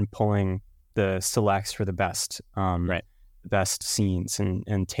watching it and pulling the selects for the best best scenes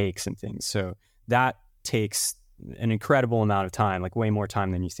and takes and things. So that takes an incredible amount of time, like way more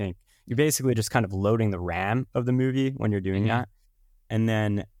time than you think. You're basically just kind of loading the RAM of the movie when you're doing that. And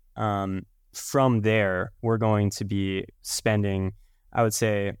then from there, we're going to be spending, I would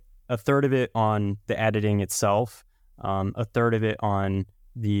say, a third of it on the editing itself, a third of it on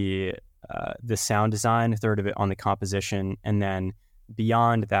the sound design, a third of it on the composition, and then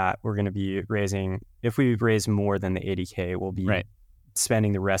beyond that, we're going to be raising, if we raise more than the $80,000, we'll be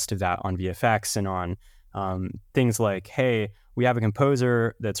spending the rest of that on VFX and on things like, hey, we have a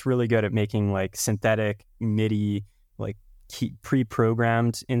composer that's really good at making like synthetic MIDI, like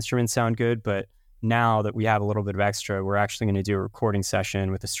pre-programmed instruments sound good. But now that we have a little bit of extra, we're actually going to do a recording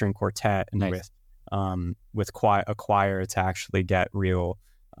session with a string quartet and with a choir to actually get real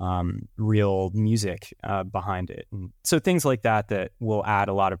music behind it. And so things like that will add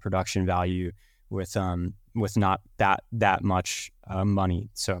a lot of production value with not that much money.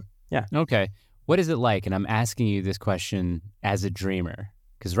 So yeah. Okay. What is it like? And I'm asking you this question as a dreamer,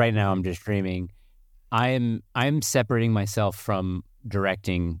 because right now I'm just dreaming. I'm separating myself from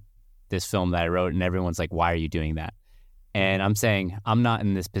directing this film that I wrote, and everyone's like, why are you doing that? And I'm saying I'm not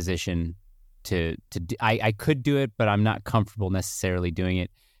in this position I could do it, but I'm not comfortable necessarily doing it.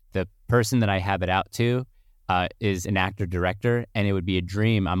 The person that I have it out to is an actor director, and it would be a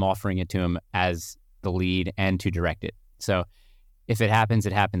dream. I'm offering it to him as the lead and to direct it. So if it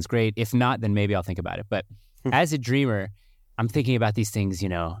happens great. If not, then maybe I'll think about it. But as a dreamer, I'm thinking about these things,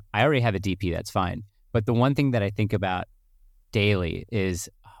 I already have a DP, that's fine. But the one thing that I think about daily is,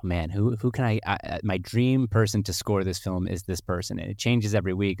 oh man, who can I my dream person to score this film is this person. And it changes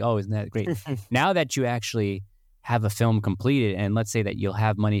every week. Oh, isn't that great? Now that you actually have a film completed, and let's say that you'll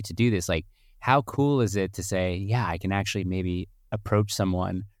have money to do this, like, how cool is it to say, yeah, I can actually maybe approach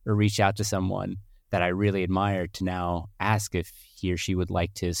someone or reach out to someone that I really admire to now ask if he or she would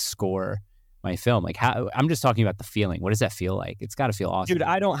like to score my film? Like, how? I'm just talking about the feeling. What does that feel like? It's got to feel awesome. Dude,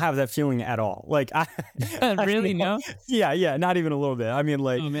 I don't have that feeling at all. Like, Really? No? Yeah, not even a little bit. I mean,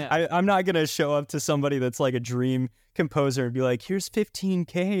 like, Oh, man. I'm not gonna show up to somebody that's like a dream composer and be like, here's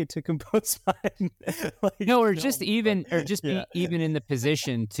 $15K to compose mine. Like, No, or just even, be even in the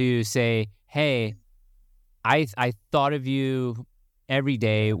position to say, hey, I thought of you every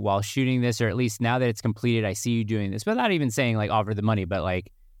day while shooting this, or at least now that it's completed, I see you doing this. But not even saying like offer the money, but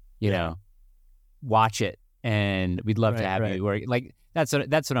like, you know, watch it, and we'd love to have you work. Like that's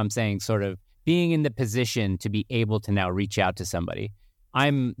what I'm saying. Sort of being in the position to be able to now reach out to somebody.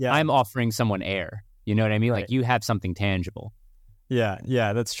 I'm offering someone air. You know what I mean? Like you have something tangible.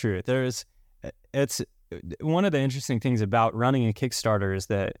 Yeah, that's true. It's one of the interesting things about running a Kickstarter is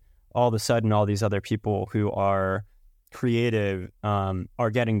that all of a sudden all these other people who are creative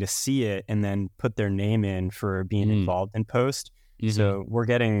are getting to see it and then put their name in for being involved in post. Mm-hmm. So we're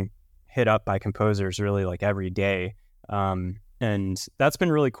getting hit up by composers really like every day. And that's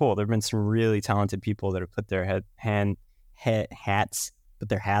been really cool. There've been some really talented people that have put their hats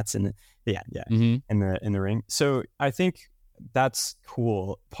in the ring. So I think that's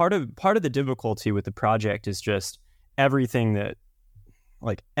cool. Part of the difficulty with the project is just everything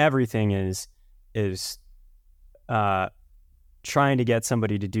is trying to get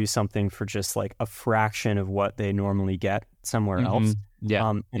somebody to do something for just like a fraction of what they normally get somewhere else.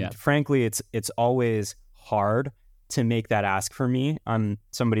 Frankly, it's always hard to make that ask for me. I'm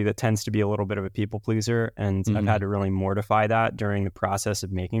somebody that tends to be a little bit of a people pleaser, and I've had to really mortify that during the process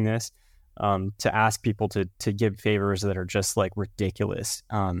of making this, to ask people to give favors that are just like ridiculous.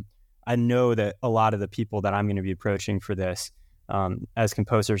 I know that a lot of the people that I'm going to be approaching for this, as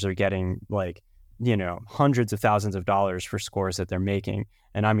composers, are getting like, you know, hundreds of thousands of dollars for scores that they're making,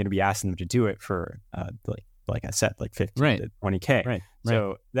 and I'm going to be asking them to do it for like I said, like 15 to 20K. Right.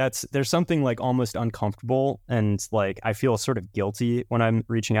 So there's something like almost uncomfortable, and like I feel sort of guilty when I'm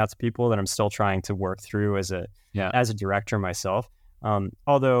reaching out to people that I'm still trying to work through as a director myself.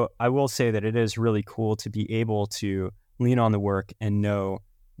 Although I will say that it is really cool to be able to lean on the work and know,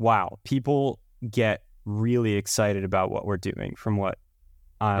 wow, people get really excited about what we're doing from what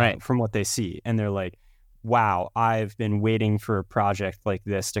they see, and they're like, wow, I've been waiting for a project like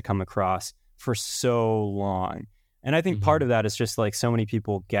this to come across for so long. And I think part of that is just like so many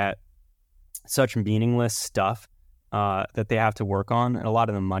people get such meaningless stuff that they have to work on, and a lot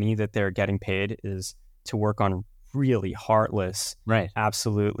of the money that they're getting paid is to work on really heartless,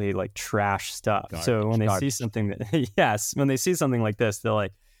 absolutely like trash stuff. So when they see something that when they see something like this, they're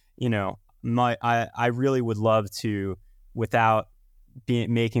like, you know, I really would love to, without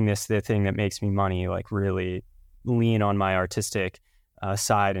making this the thing that makes me money, like really lean on my artistic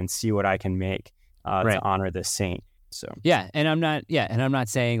side and see what I can make to honor this saint. So and I'm not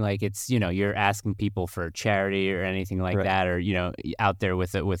saying like it's, you know, you're asking people for charity or anything like that, or, you know, out there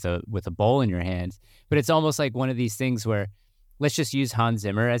with a bowl in your hands. But it's almost like one of these things where, let's just use Hans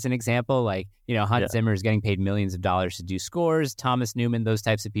Zimmer as an example. Like, you know, Hans Zimmer is getting paid millions of dollars to do scores, Thomas Newman, those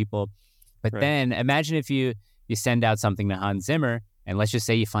types of people. But then imagine if you send out something to Hans Zimmer, and let's just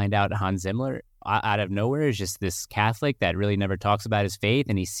say you find out Hans Zimmer out of nowhere is just this Catholic that really never talks about his faith,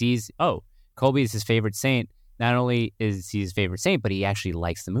 and he sees, oh, Kolbe is his favorite saint. Not only is he his favorite saint, but he actually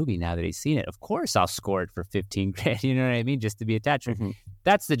likes the movie now that he's seen it. Of course, I'll score it for 15 grand. You know what I mean? Just to be attached.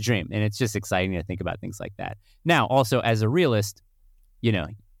 That's the dream. And it's just exciting to think about things like that. Now, also, as a realist, you know,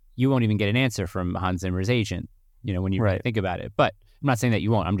 you won't even get an answer from Hans Zimmer's agent, you know, when you really think about it. But I'm not saying that you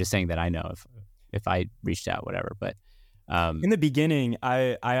won't. I'm just saying that I know if I reached out, whatever. But in the beginning,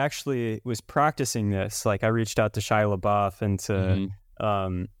 I actually was practicing this. Like I reached out to Shia LaBeouf and to...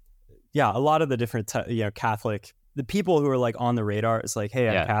 a lot of the different, Catholic, the people who are like on the radar. It's like, hey,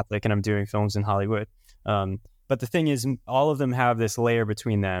 I'm Catholic and I'm doing films in Hollywood. But the thing is, all of them have this layer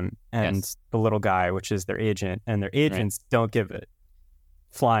between them and the little guy, which is their agent, and their agents don't give it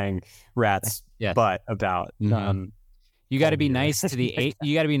flying rat's butt about. You got to be nice to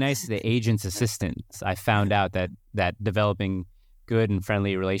the agent's assistants. I found out that developing good and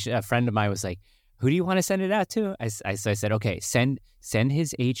friendly relation. A friend of mine was like, who do you want to send it out to? So I said, okay, send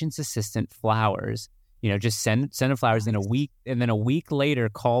his agent's assistant flowers. You know, just send him flowers in a week, and then a week later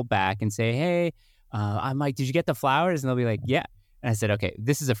call back and say, hey, I'm like, did you get the flowers? And they'll be like, yeah. And I said, okay,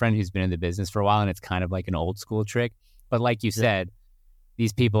 this is a friend who's been in the business for a while, and it's kind of like an old school trick. But like you said,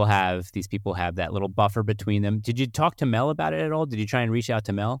 these people have that little buffer between them. Did you talk to Mel about it at all? Did you try and reach out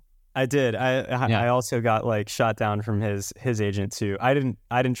to Mel? I did. I also got like shot down from his agent too. I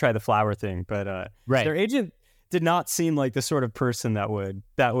didn't try the flower thing, but their agent did not seem like the sort of person that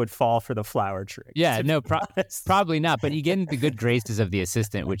would fall for the flower trick. Yeah, no, probably not. But you get into the good graces of the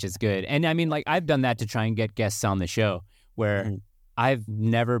assistant, which is good. And I mean, like, I've done that to try and get guests on the show where I've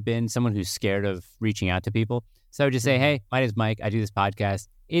never been someone who's scared of reaching out to people. So I would just say, hey, my name is Mike. I do this podcast.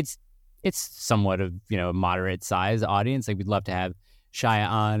 It's somewhat of, a moderate size audience. Like, we'd love to have Shia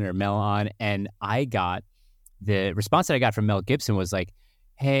on or Mel on. And the response that I got from Mel Gibson was like,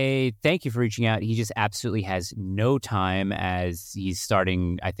 hey, thank you for reaching out. He just absolutely has no time as he's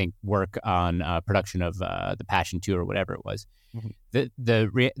starting, I think, work on production of The Passion 2 or whatever it was.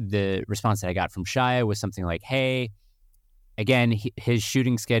 The response that I got from Shia was something like, hey, again, his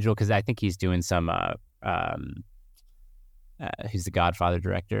shooting schedule, because I think he's doing some, who's the Godfather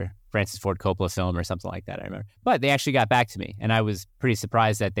director, Francis Ford Coppola film or something like that, I remember. But they actually got back to me, and I was pretty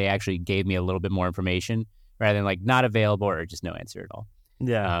surprised that they actually gave me a little bit more information rather than like not available or just no answer at all.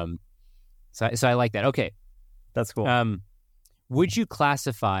 Yeah. So I like that. Okay. That's cool. Would you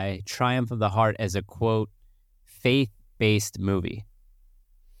classify Triumph of the Heart as a, quote, faith-based movie?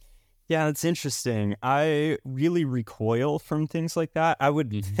 Yeah, that's interesting. I really recoil from things like that. I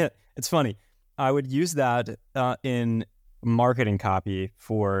would, it's funny. I would use that in marketing copy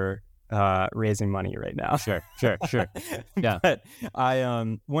for raising money right now. Sure. Yeah. But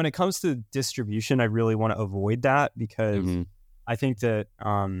when it comes to distribution, I really want to avoid that because I think that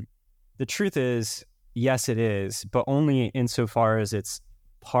the truth is, yes, it is, but only insofar as it's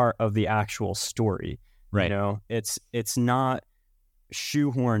part of the actual story. Right. It's not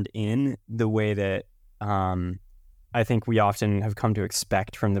shoehorned in the way that I think we often have come to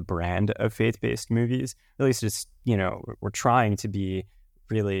expect from the brand of faith-based movies. At least it's, we're trying to be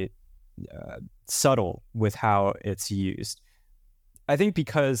really subtle with how it's used. I think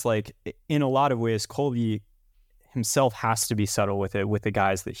because, like, in a lot of ways, Kolbe himself has to be subtle with it, with the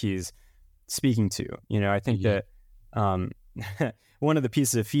guys that he's speaking to. I think that one of the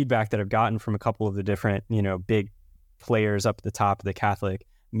pieces of feedback that I've gotten from a couple of the different, big players up at the top of the Catholic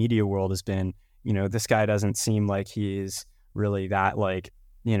media world has been, this guy doesn't seem like he's really that, like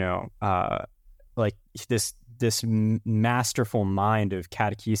this masterful mind of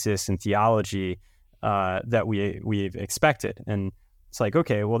catechesis and theology that we've expected. And it's like,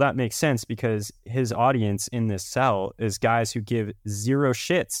 okay, well, that makes sense because his audience in this cell is guys who give zero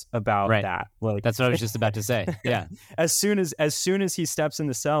shits about that. Like, that's what I was just about to say. Yeah. as soon as he steps in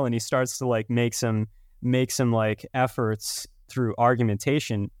the cell and he starts to like make some like efforts through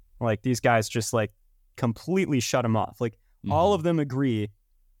argumentation, like these guys just like completely shut him off. Like all of them agree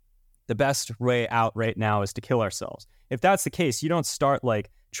the best way out right now is to kill ourselves. If that's the case, you don't start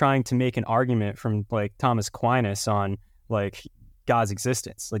like trying to make an argument from like Thomas Aquinas on like God's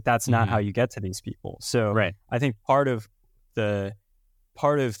existence. Like that's not how you get to these people. So I think part of the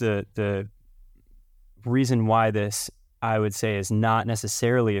reason why this, I would say, is not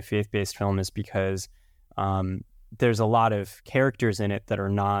necessarily a faith-based film is because there's a lot of characters in it that are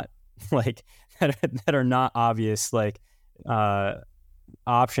not like that are not obvious like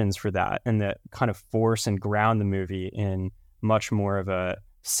options for that, and that kind of force and ground the movie in much more of a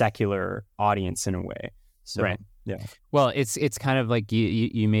secular audience in a way. So yeah. Well, it's kind of like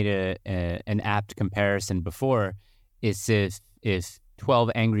you made an apt comparison before. It's if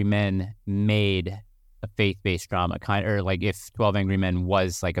 12 Angry Men made a faith-based drama, or like if 12 Angry Men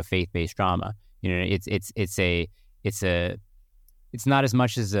was like a faith-based drama. It's not as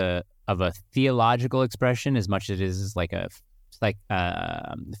much as of a theological expression as much as it is like a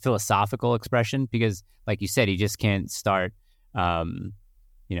philosophical expression, because like you said, he just can't start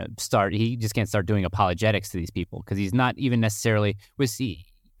he just can't start doing apologetics to these people, because he's not even necessarily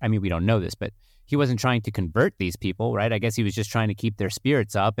we don't know this, but he wasn't trying to convert these people, right? I guess he was just trying to keep their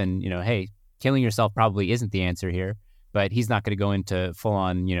spirits up, and hey, killing yourself probably isn't the answer here, but he's not going to go into full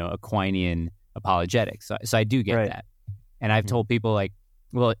on Aquinian apologetics. So I do get that. And I've told people like,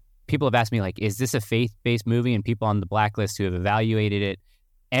 well, people have asked me like, is this a faith-based movie? And people on the blacklist who have evaluated it,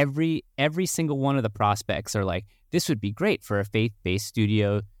 every single one of the prospects are like, this would be great for a faith-based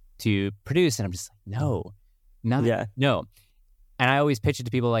studio to produce. And I'm just like, no. And I always pitch it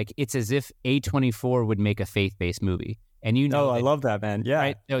to people like, it's as if A24 would make a faith-based movie. And I love that, man. Yeah.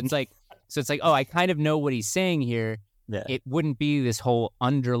 Right? So it's like, oh, I kind of know what he's saying here. Yeah. It wouldn't be this whole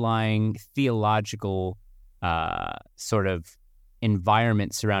underlying theological sort of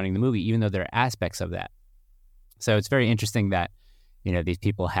environment surrounding the movie, even though there are aspects of that. So it's very interesting that, these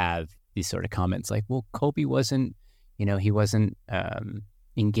people have these sort of comments like, well, Kolbe wasn't, he wasn't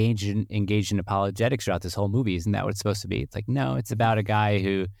engaged in apologetics throughout this whole movie. Isn't that what it's supposed to be? It's like, no, it's about a guy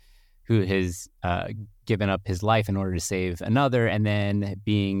who has given up his life in order to save another, and then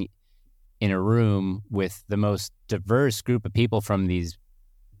being in a room with the most diverse group of people from these,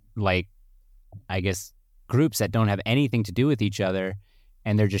 like, I guess, groups that don't have anything to do with each other,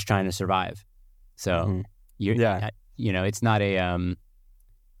 and they're just trying to survive. So, it's not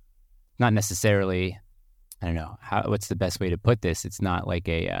not necessarily, I don't know, what's the best way to put this? It's not like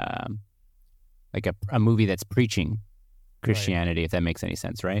a movie that's preaching Christianity, if that makes any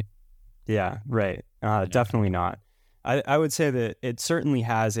sense, right? Yeah, right. Definitely not. I would say that it certainly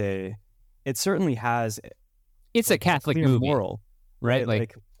has it's a Catholic movie, moral, right?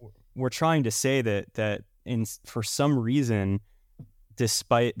 Like we're trying to say that for some reason,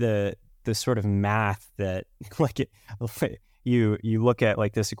 despite the sort of math that you look at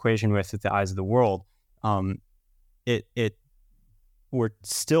like this equation with the eyes of the world, we're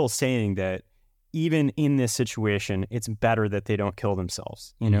still saying that even in this situation, it's better that they don't kill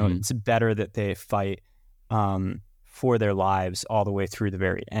themselves. You know, it's better that they fight for their lives all the way through the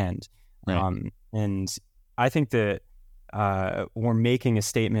very end. Right. And I think that we're making a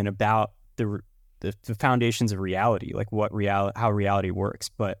statement about the foundations of reality, like how reality works.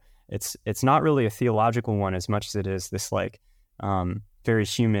 But it's not really a theological one as much as it is this like very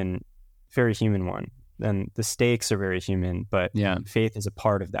human one. And the stakes are very human, but faith is a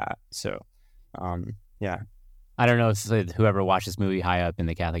part of that. So. I don't know if whoever watched this movie high up in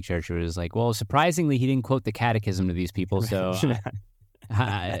the Catholic Church was like, well, surprisingly, he didn't quote the catechism to these people, so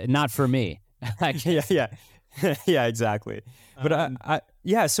not for me. Yeah, exactly. But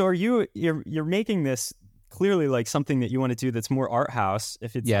so you're making this clearly like something that you want to do that's more art house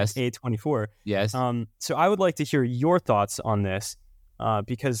if it's A24. Yes. So I would like to hear your thoughts on this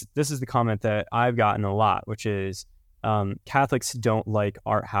because this is the comment that I've gotten a lot, which is Catholics don't like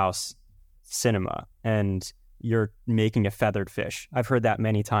art house cinema, and you're making a feathered fish. I've heard that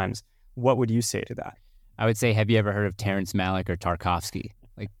many times. What would you say to that? I would say, have you ever heard of Terrence Malick or Tarkovsky?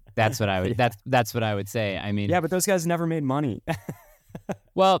 Like that's what I would that's what I would say. I mean, yeah, but those guys never made money.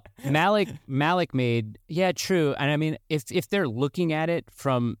 Well, Malick made, true. And I mean, if they're looking at it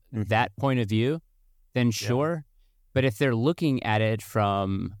from that point of view, then sure. But if they're looking at it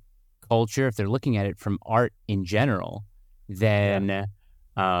from culture, if they're looking at it from art in general, then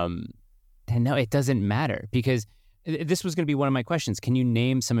no, it doesn't matter, because this was going to be one of my questions. Can you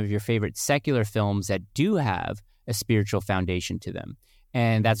name some of your favorite secular films that do have a spiritual foundation to them?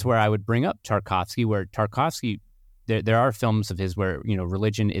 And that's where I would bring up Tarkovsky, where Tarkovsky, there are films of his where,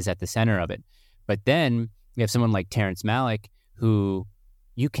 religion is at the center of it. But then you have someone like Terrence Malick, who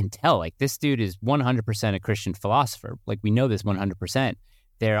you can tell, like, this dude is 100% a Christian philosopher. Like, we know this 100%.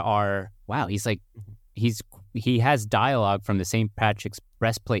 He has dialogue from the St. Patrick's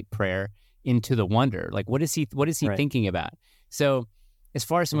breastplate prayer into the wonder. Like, what is he thinking about? So as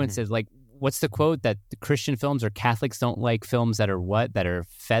far as someone says, like, what's the quote that the Christian films or Catholics don't like films that are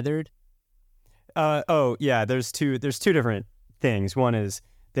feathered? There's two different things. One is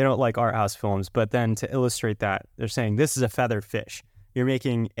they don't like art house films, but then to illustrate that, they're saying this is a feathered fish. You're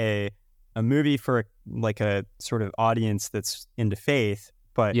making a movie for like a sort of audience that's into faith,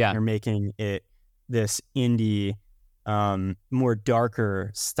 but you're making it this indie, more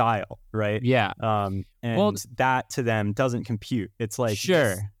darker style, right? Yeah. That to them doesn't compute. It's like,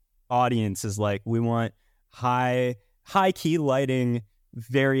 audience is like, we want high key lighting,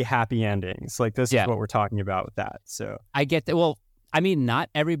 very happy endings. Like, this is what we're talking about with that. So I get that. Well, I mean, not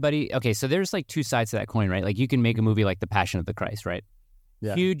everybody. Okay, so there's like two sides to that coin, right? Like, you can make a movie like The Passion of the Christ, right?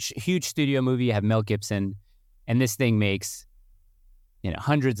 Yeah. Huge studio movie. You have Mel Gibson, and this thing makes,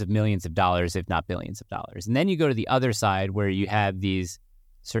 hundreds of millions of dollars, if not billions of dollars. And then you go to the other side where you have these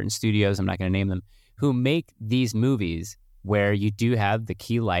certain studios, I'm not going to name them, who make these movies where you do have the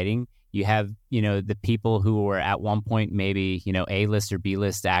key lighting. You have, the people who were at one point maybe, A-list or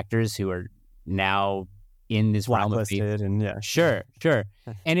B-list actors who are now in this realm of faith. And Sure.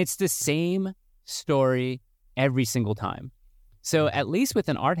 And it's the same story every single time. So at least with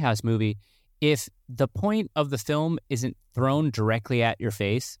an art house movie, if the point of the film isn't thrown directly at your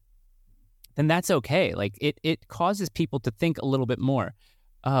face, then that's okay. Like, it causes people to think a little bit more.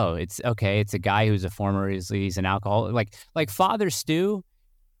 Oh, it's okay. It's a guy who's he's an alcoholic. Like Father Stu,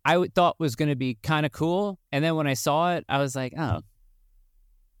 I thought was going to be kind of cool. And then when I saw it, I was like, oh.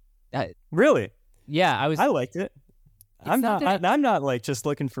 Really? Yeah, I liked it. I'm not like just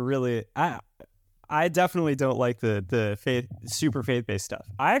looking for really... I definitely don't like the super faith-based stuff.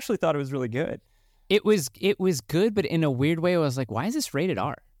 I actually thought it was really good. It was good, but in a weird way, I was like, why is this rated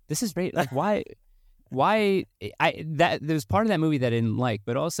R? This is rated, like, why? There's part of that movie that I didn't like,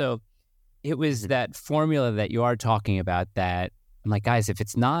 but also it was that formula that you are talking about that I'm like, guys, if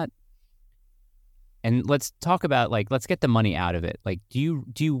it's not, and let's talk about, like, let's get the money out of it. Like, do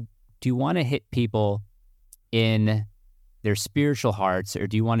you do you want to hit people in their spiritual hearts, or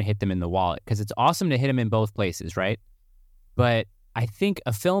do you want to hit them in the wallet? Because it's awesome to hit them in both places, right? But I think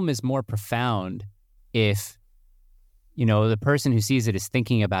a film is more profound if, the person who sees it is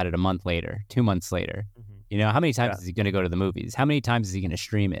thinking about it a month later, 2 months later. How many times is he going to go to the movies? How many times is he going to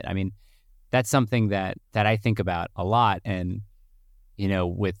stream it? I mean, that's something that I think about a lot. And,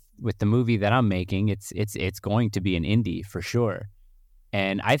 with the movie that I'm making, it's going to be an indie for sure.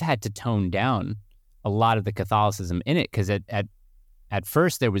 And I've had to tone down a lot of the Catholicism in it, because at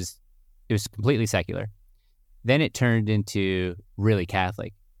first it was completely secular. Then it turned into really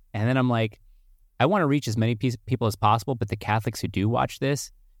Catholic. And then I'm like, I want to reach as many people as possible, but the Catholics who do watch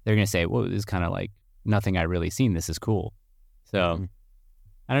this, they're going to say, well, this is kind of like nothing I really seen. This is cool. So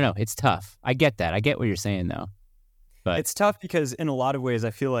I don't know. It's tough. I get that. I get what you're saying, though. But it's tough because in a lot of ways, I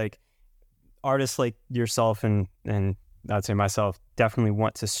feel like artists like yourself and I'd say myself definitely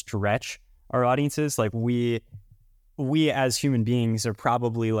want to stretch our audiences. Like we as human beings are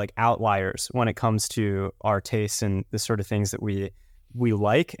probably like outliers when it comes to our tastes and the sort of things that we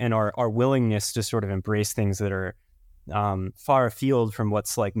like, and our willingness to sort of embrace things that are far afield from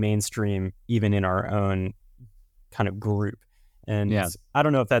what's like mainstream, even in our own kind of group. And I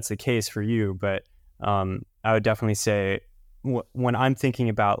don't know if that's the case for you, but I would definitely say when I'm thinking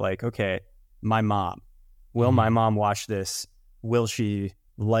about like, okay, my mom, will my mom watch this? Will she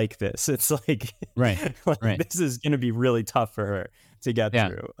like this? It's like, right. This is going to be really tough for her to get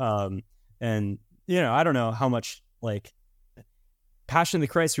through. And I don't know how much like Passion of the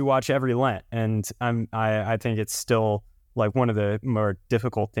Christ we watch every Lent, and I think it's still like one of the more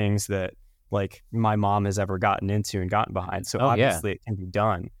difficult things that like my mom has ever gotten into and gotten behind. So obviously it can be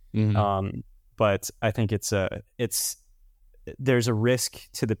done. But I think there's a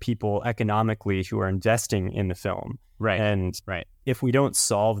risk to the people economically who are investing in the film. Right. And if we don't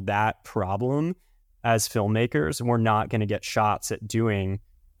solve that problem as filmmakers, we're not going to get shots at doing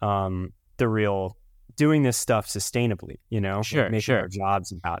doing this stuff sustainably, making our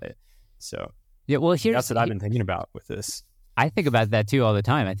jobs about it. So that's what I've been thinking about with this. I think about that too all the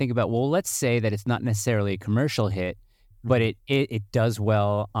time. I think about, well, let's say that it's not necessarily a commercial hit, but it does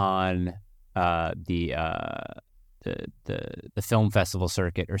well on the film festival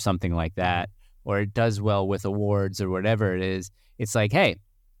circuit or something like that, or it does well with awards or whatever it is. It's like, hey,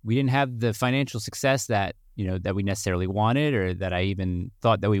 we didn't have the financial success that that we necessarily wanted, or that I even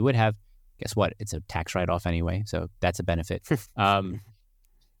thought that we would have. Guess what? It's a tax write-off anyway, so that's a benefit.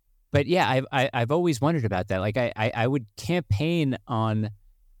 But yeah, I've always wondered about that. Like I would campaign on,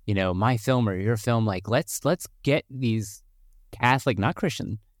 my film or your film. Like let's get these Catholic, not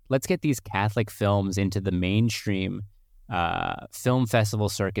Christian. Let's get these Catholic films into the mainstream film festival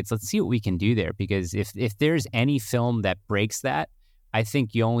circuits. Let's see what we can do there. Because if there's any film that breaks that, I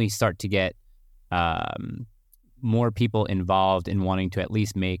think you only start to get more people involved in wanting to at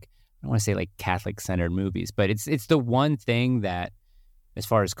least make, I don't want to say like Catholic-centered movies, but it's the one thing that, as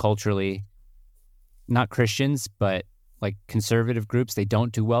far as culturally, not Christians, but like conservative groups, they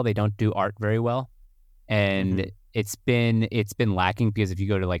don't do well. They don't do art very well. And it's been lacking, because if you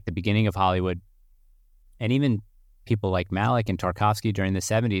go to like the beginning of Hollywood, and even people like Malick and Tarkovsky during the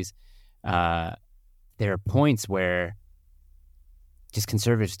 70s, there are points where just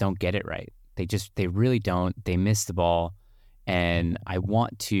conservatives don't get it right. They really don't. They miss the ball. And I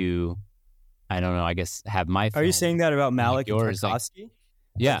want to, I don't know, I guess have my film. Are you saying that about Malick and Tarkovsky? Like,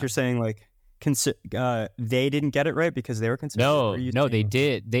 yeah. Like you're saying like they didn't get it right because they were conservative? No, they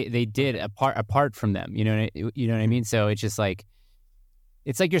did. They did apart from them. You know what I mean? So it's just like,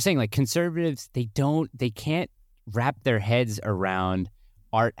 it's like you're saying, like conservatives, they can't wrap their heads around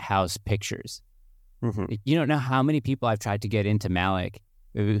art house pictures. You don't know how many people I've tried to get into Malick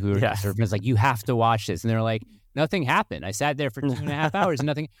who are conservatives, like, you have to watch this. And they're like, nothing happened. I sat there for 2.5 hours and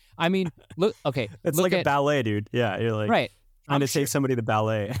nothing. I mean, look, okay. It's like a ballet, dude. Yeah. You're like, right. Trying to take somebody to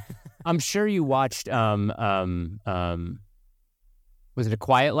ballet. I'm sure you watched, was it A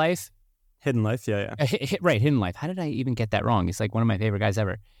Quiet Life? Hidden Life. Yeah. Right. Hidden Life. How did I even get that wrong? It's like one of my favorite guys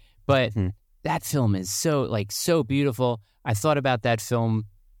ever. But that film is so beautiful. I thought about that film,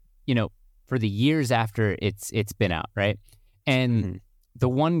 for the years after it's been out. Right. And the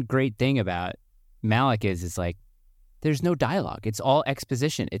one great thing about Malick is like, there's no dialogue. It's all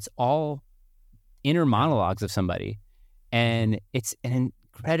exposition. It's all inner monologues of somebody. And it's an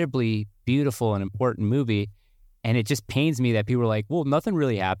incredibly beautiful and important movie. And it just pains me that people are like, well, nothing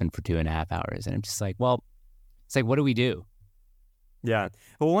really happened for 2.5 hours. And I'm just like, well, it's like, what do we do? Yeah.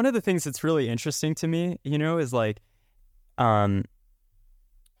 Well, one of the things that's really interesting to me, is like,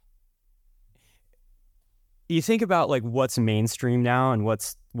 you think about like what's mainstream now and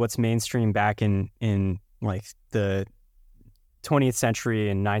what's what's mainstream back in like the 20th century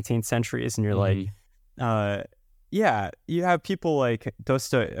and 19th centuries, and you're like, yeah, you have people like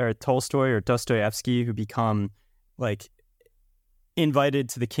Tolstoy or Dostoevsky who become like invited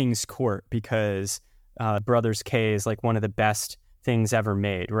to the king's court because Brothers K is like one of the best things ever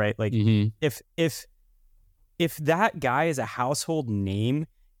made, right? Like if that guy is a household name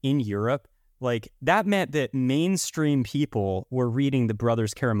in Europe, like that meant that mainstream people were reading the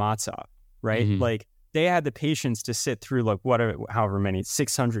Brothers Karamazov, right? Like they had the patience to sit through like however many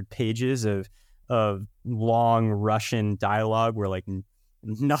 600 pages of long Russian dialogue where like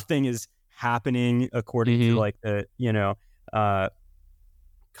nothing is happening according to like the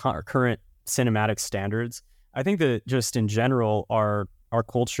current cinematic standards. I think that just in general our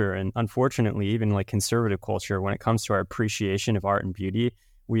culture, and unfortunately even like conservative culture, when it comes to our appreciation of art and beauty,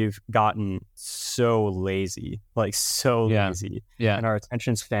 we've gotten so lazy, lazy. Yeah. And our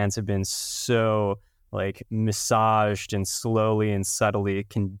attention spans have been so like massaged and slowly and subtly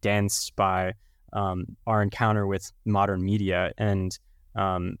condensed by our encounter with modern media. And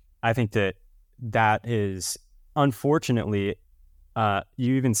I think that is, unfortunately,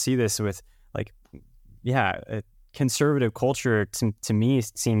 you even see this with like, conservative culture to me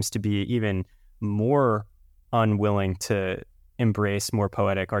seems to be even more unwilling to embrace more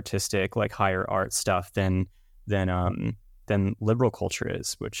poetic, artistic, like higher art stuff than liberal culture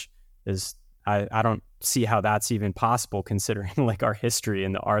is, which is I don't see how that's even possible considering like our history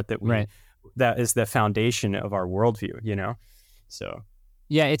and the art that that is the foundation of our worldview, So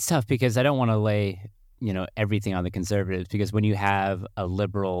yeah, it's tough because I don't want to lay everything on the conservatives, because when you have a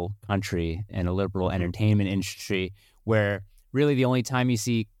liberal country and a liberal entertainment industry where really the only time you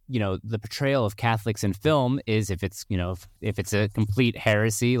see the portrayal of Catholics in film is if it's if it's a complete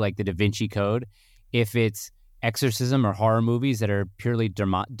heresy like the Da Vinci Code, if it's exorcism or horror movies that are purely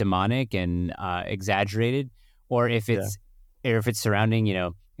demonic and exaggerated, or if it's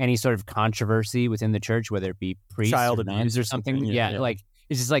surrounding any sort of controversy within the church, whether it be priests child or nuns or something. Like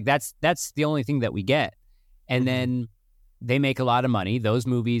it's just like that's the only thing that we get. And then they make a lot of money. Those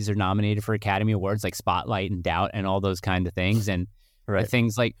movies are nominated for Academy Awards like Spotlight and Doubt and all those kind of things. And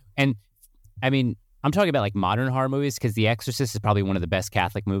things like, and I mean, I'm talking about like modern horror movies, because The Exorcist is probably one of the best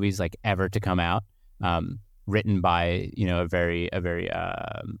Catholic movies like ever to come out, written by a very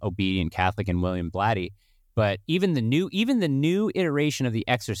obedient Catholic in William Blatty. But even the new iteration of The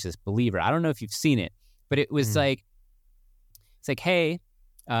Exorcist, Believer, I don't know if you've seen it, but it was like, it's like, hey,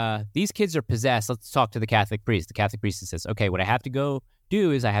 these kids are possessed. Let's talk to the Catholic priest. The Catholic priest says, okay, what I have to go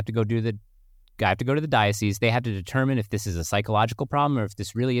do is I have to go to the diocese. They have to determine if this is a psychological problem or if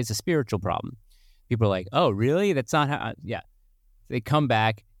this really is a spiritual problem. People are like, oh, really? That's not how. Yeah. They come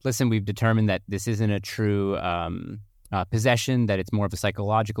back. Listen, we've determined that this isn't a true possession, that it's more of a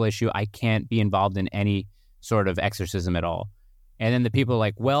psychological issue. I can't be involved in any sort of exorcism at all. And then the people are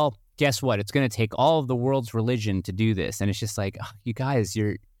like, well, guess what? It's going to take all of the world's religion to do this. And it's just like, oh, you guys,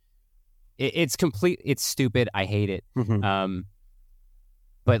 it's stupid. I hate it.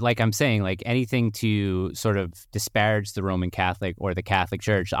 But like I'm saying, like anything to sort of disparage the Roman Catholic or the Catholic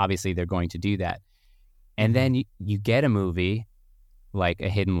Church, obviously they're going to do that. And then you get a movie like A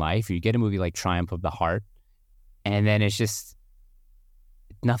Hidden Life, or you get a movie like Triumph of the Heart, and then it's just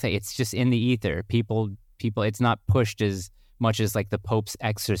nothing. It's just in the ether. People, it's not pushed as much as like the Pope's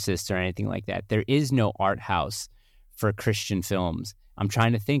Exorcist or anything like that. There is no art house for Christian films. I'm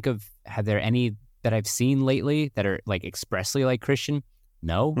trying to think of, have there any that I've seen lately that are like expressly like Christian?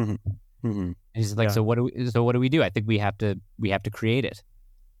 No. It's just like, so what do we do? I think we have to create it.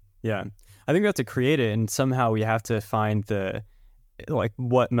 Yeah. I think we have to create it, and somehow we have to find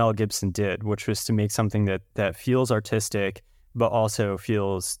what Mel Gibson did, which was to make something that feels artistic, but also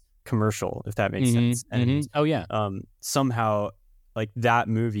feels commercial, if that makes sense. And somehow like that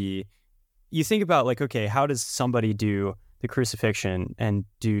movie, you think about like, okay, how does somebody do the crucifixion and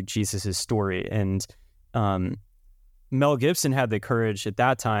do Jesus's story? And Mel Gibson had the courage at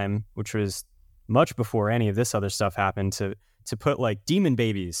that time, which was much before any of this other stuff happened, to put like demon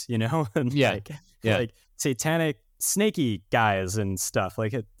babies, and like satanic snaky guys and stuff.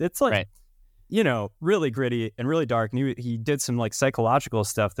 Like it's like, really gritty and really dark. And he did some like psychological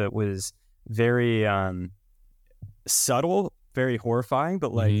stuff that was very subtle, very horrifying,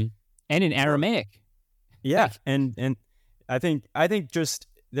 but like, and in Aramaic. Yeah. And I think just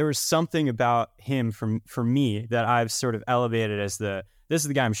there was something about him for me that I've sort of elevated as this is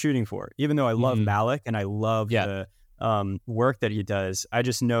the guy I'm shooting for. Even though I love Malick and I love the work that he does, I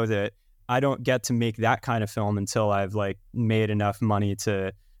just know that I don't get to make that kind of film until I've like made enough money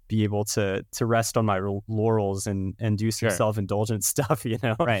to be able to rest on my laurels and do some Sure. self-indulgent stuff, you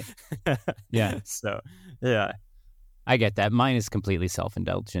know? Right. Yeah. So, yeah. I get that. Mine is completely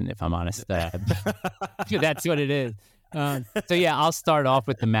self-indulgent, if I'm honest. That's what it is. So yeah, I'll start off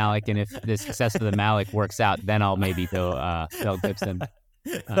with the Malik, and if the success of the Malik works out, then I'll maybe go Mel Gibson.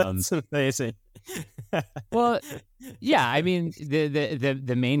 That's amazing. Well, yeah, I mean,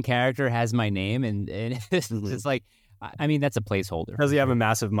 the main character has my name, and it's just like, I mean, that's a placeholder. Does he have a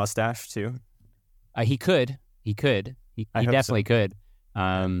massive mustache too? He could. He definitely could.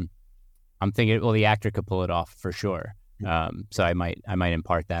 I'm thinking, well, the actor could pull it off for sure. So I might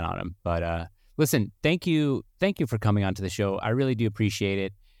impart that on him. But listen, thank you for coming onto the show. I really do appreciate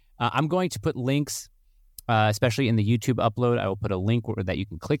it. I'm going to put links, especially in the YouTube upload. I will put a link that you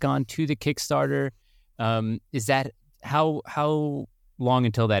can click on to the Kickstarter. Is that how long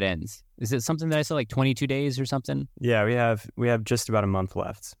until that ends? Is it something that I said like 22 days or something? Yeah, we have just about a month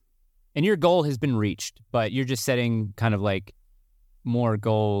left. And your goal has been reached, but you're just setting kind of like more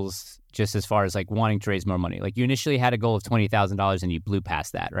goals just as far as like wanting to raise more money. Like you initially had a goal of $20,000 and you blew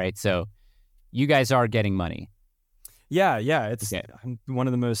past that, right? So you guys are getting money. Yeah. It's one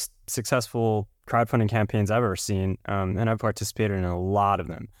of the most successful crowdfunding campaigns I've ever seen, and I've participated in a lot of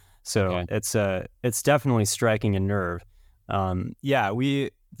them. So it's definitely striking a nerve.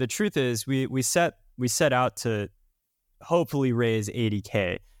 The truth is we set out to hopefully raise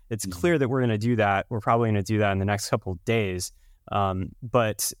 $80K. It's clear that we're going to do that. We're probably going to do that in the next couple of days.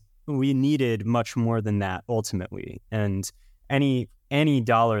 But we needed much more than that ultimately. And any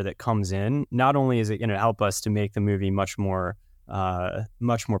dollar that comes in, not only is it going to help us to make the movie much more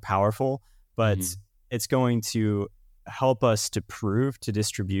powerful, but it's going to help us to prove to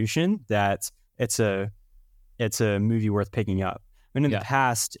distribution that it's a movie worth picking up. And in the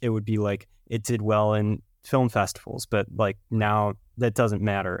past, it would be like it did well in film festivals, but like now that doesn't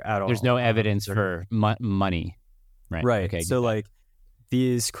matter at all. There's no evidence for money. Right. Okay, so like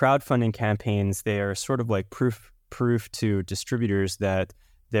these crowdfunding campaigns, they are sort of like proof to distributors that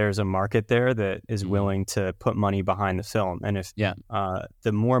there's a market there that is willing to put money behind the film. And if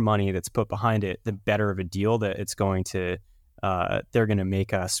the more money that's put behind it, the better of a deal that it's going to, they're going to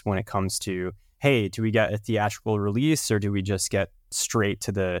make us when it comes to, hey, do we get a theatrical release or do we just get straight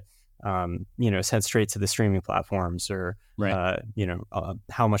to the, sent straight to the streaming platforms or,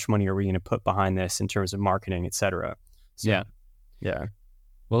 how much money are we going to put behind this in terms of marketing, et cetera. So, yeah.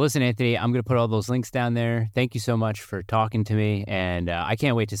 Well, listen, Anthony, I'm going to put all those links down there. Thank you so much for talking to me. And I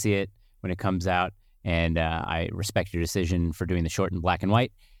can't wait to see it when it comes out. And I respect your decision for doing the short in black and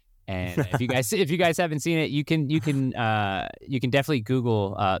white. And if you guys haven't seen it, you can definitely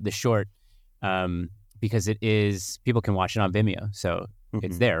Google the short because people can watch it on Vimeo. So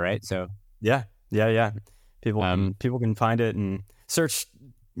it's there, right? So yeah. People can find it and search,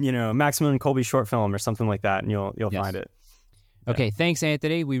 Maximilian Kolbe short film or something like that, and you'll find it. Okay, thanks,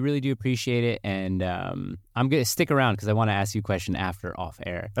 Anthony. We really do appreciate it, and I'm going to stick around because I want to ask you a question after off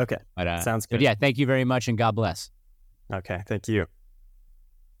air. Okay, sounds good. But yeah, thank you very much, and God bless. Okay, thank you.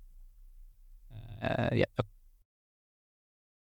 Yeah.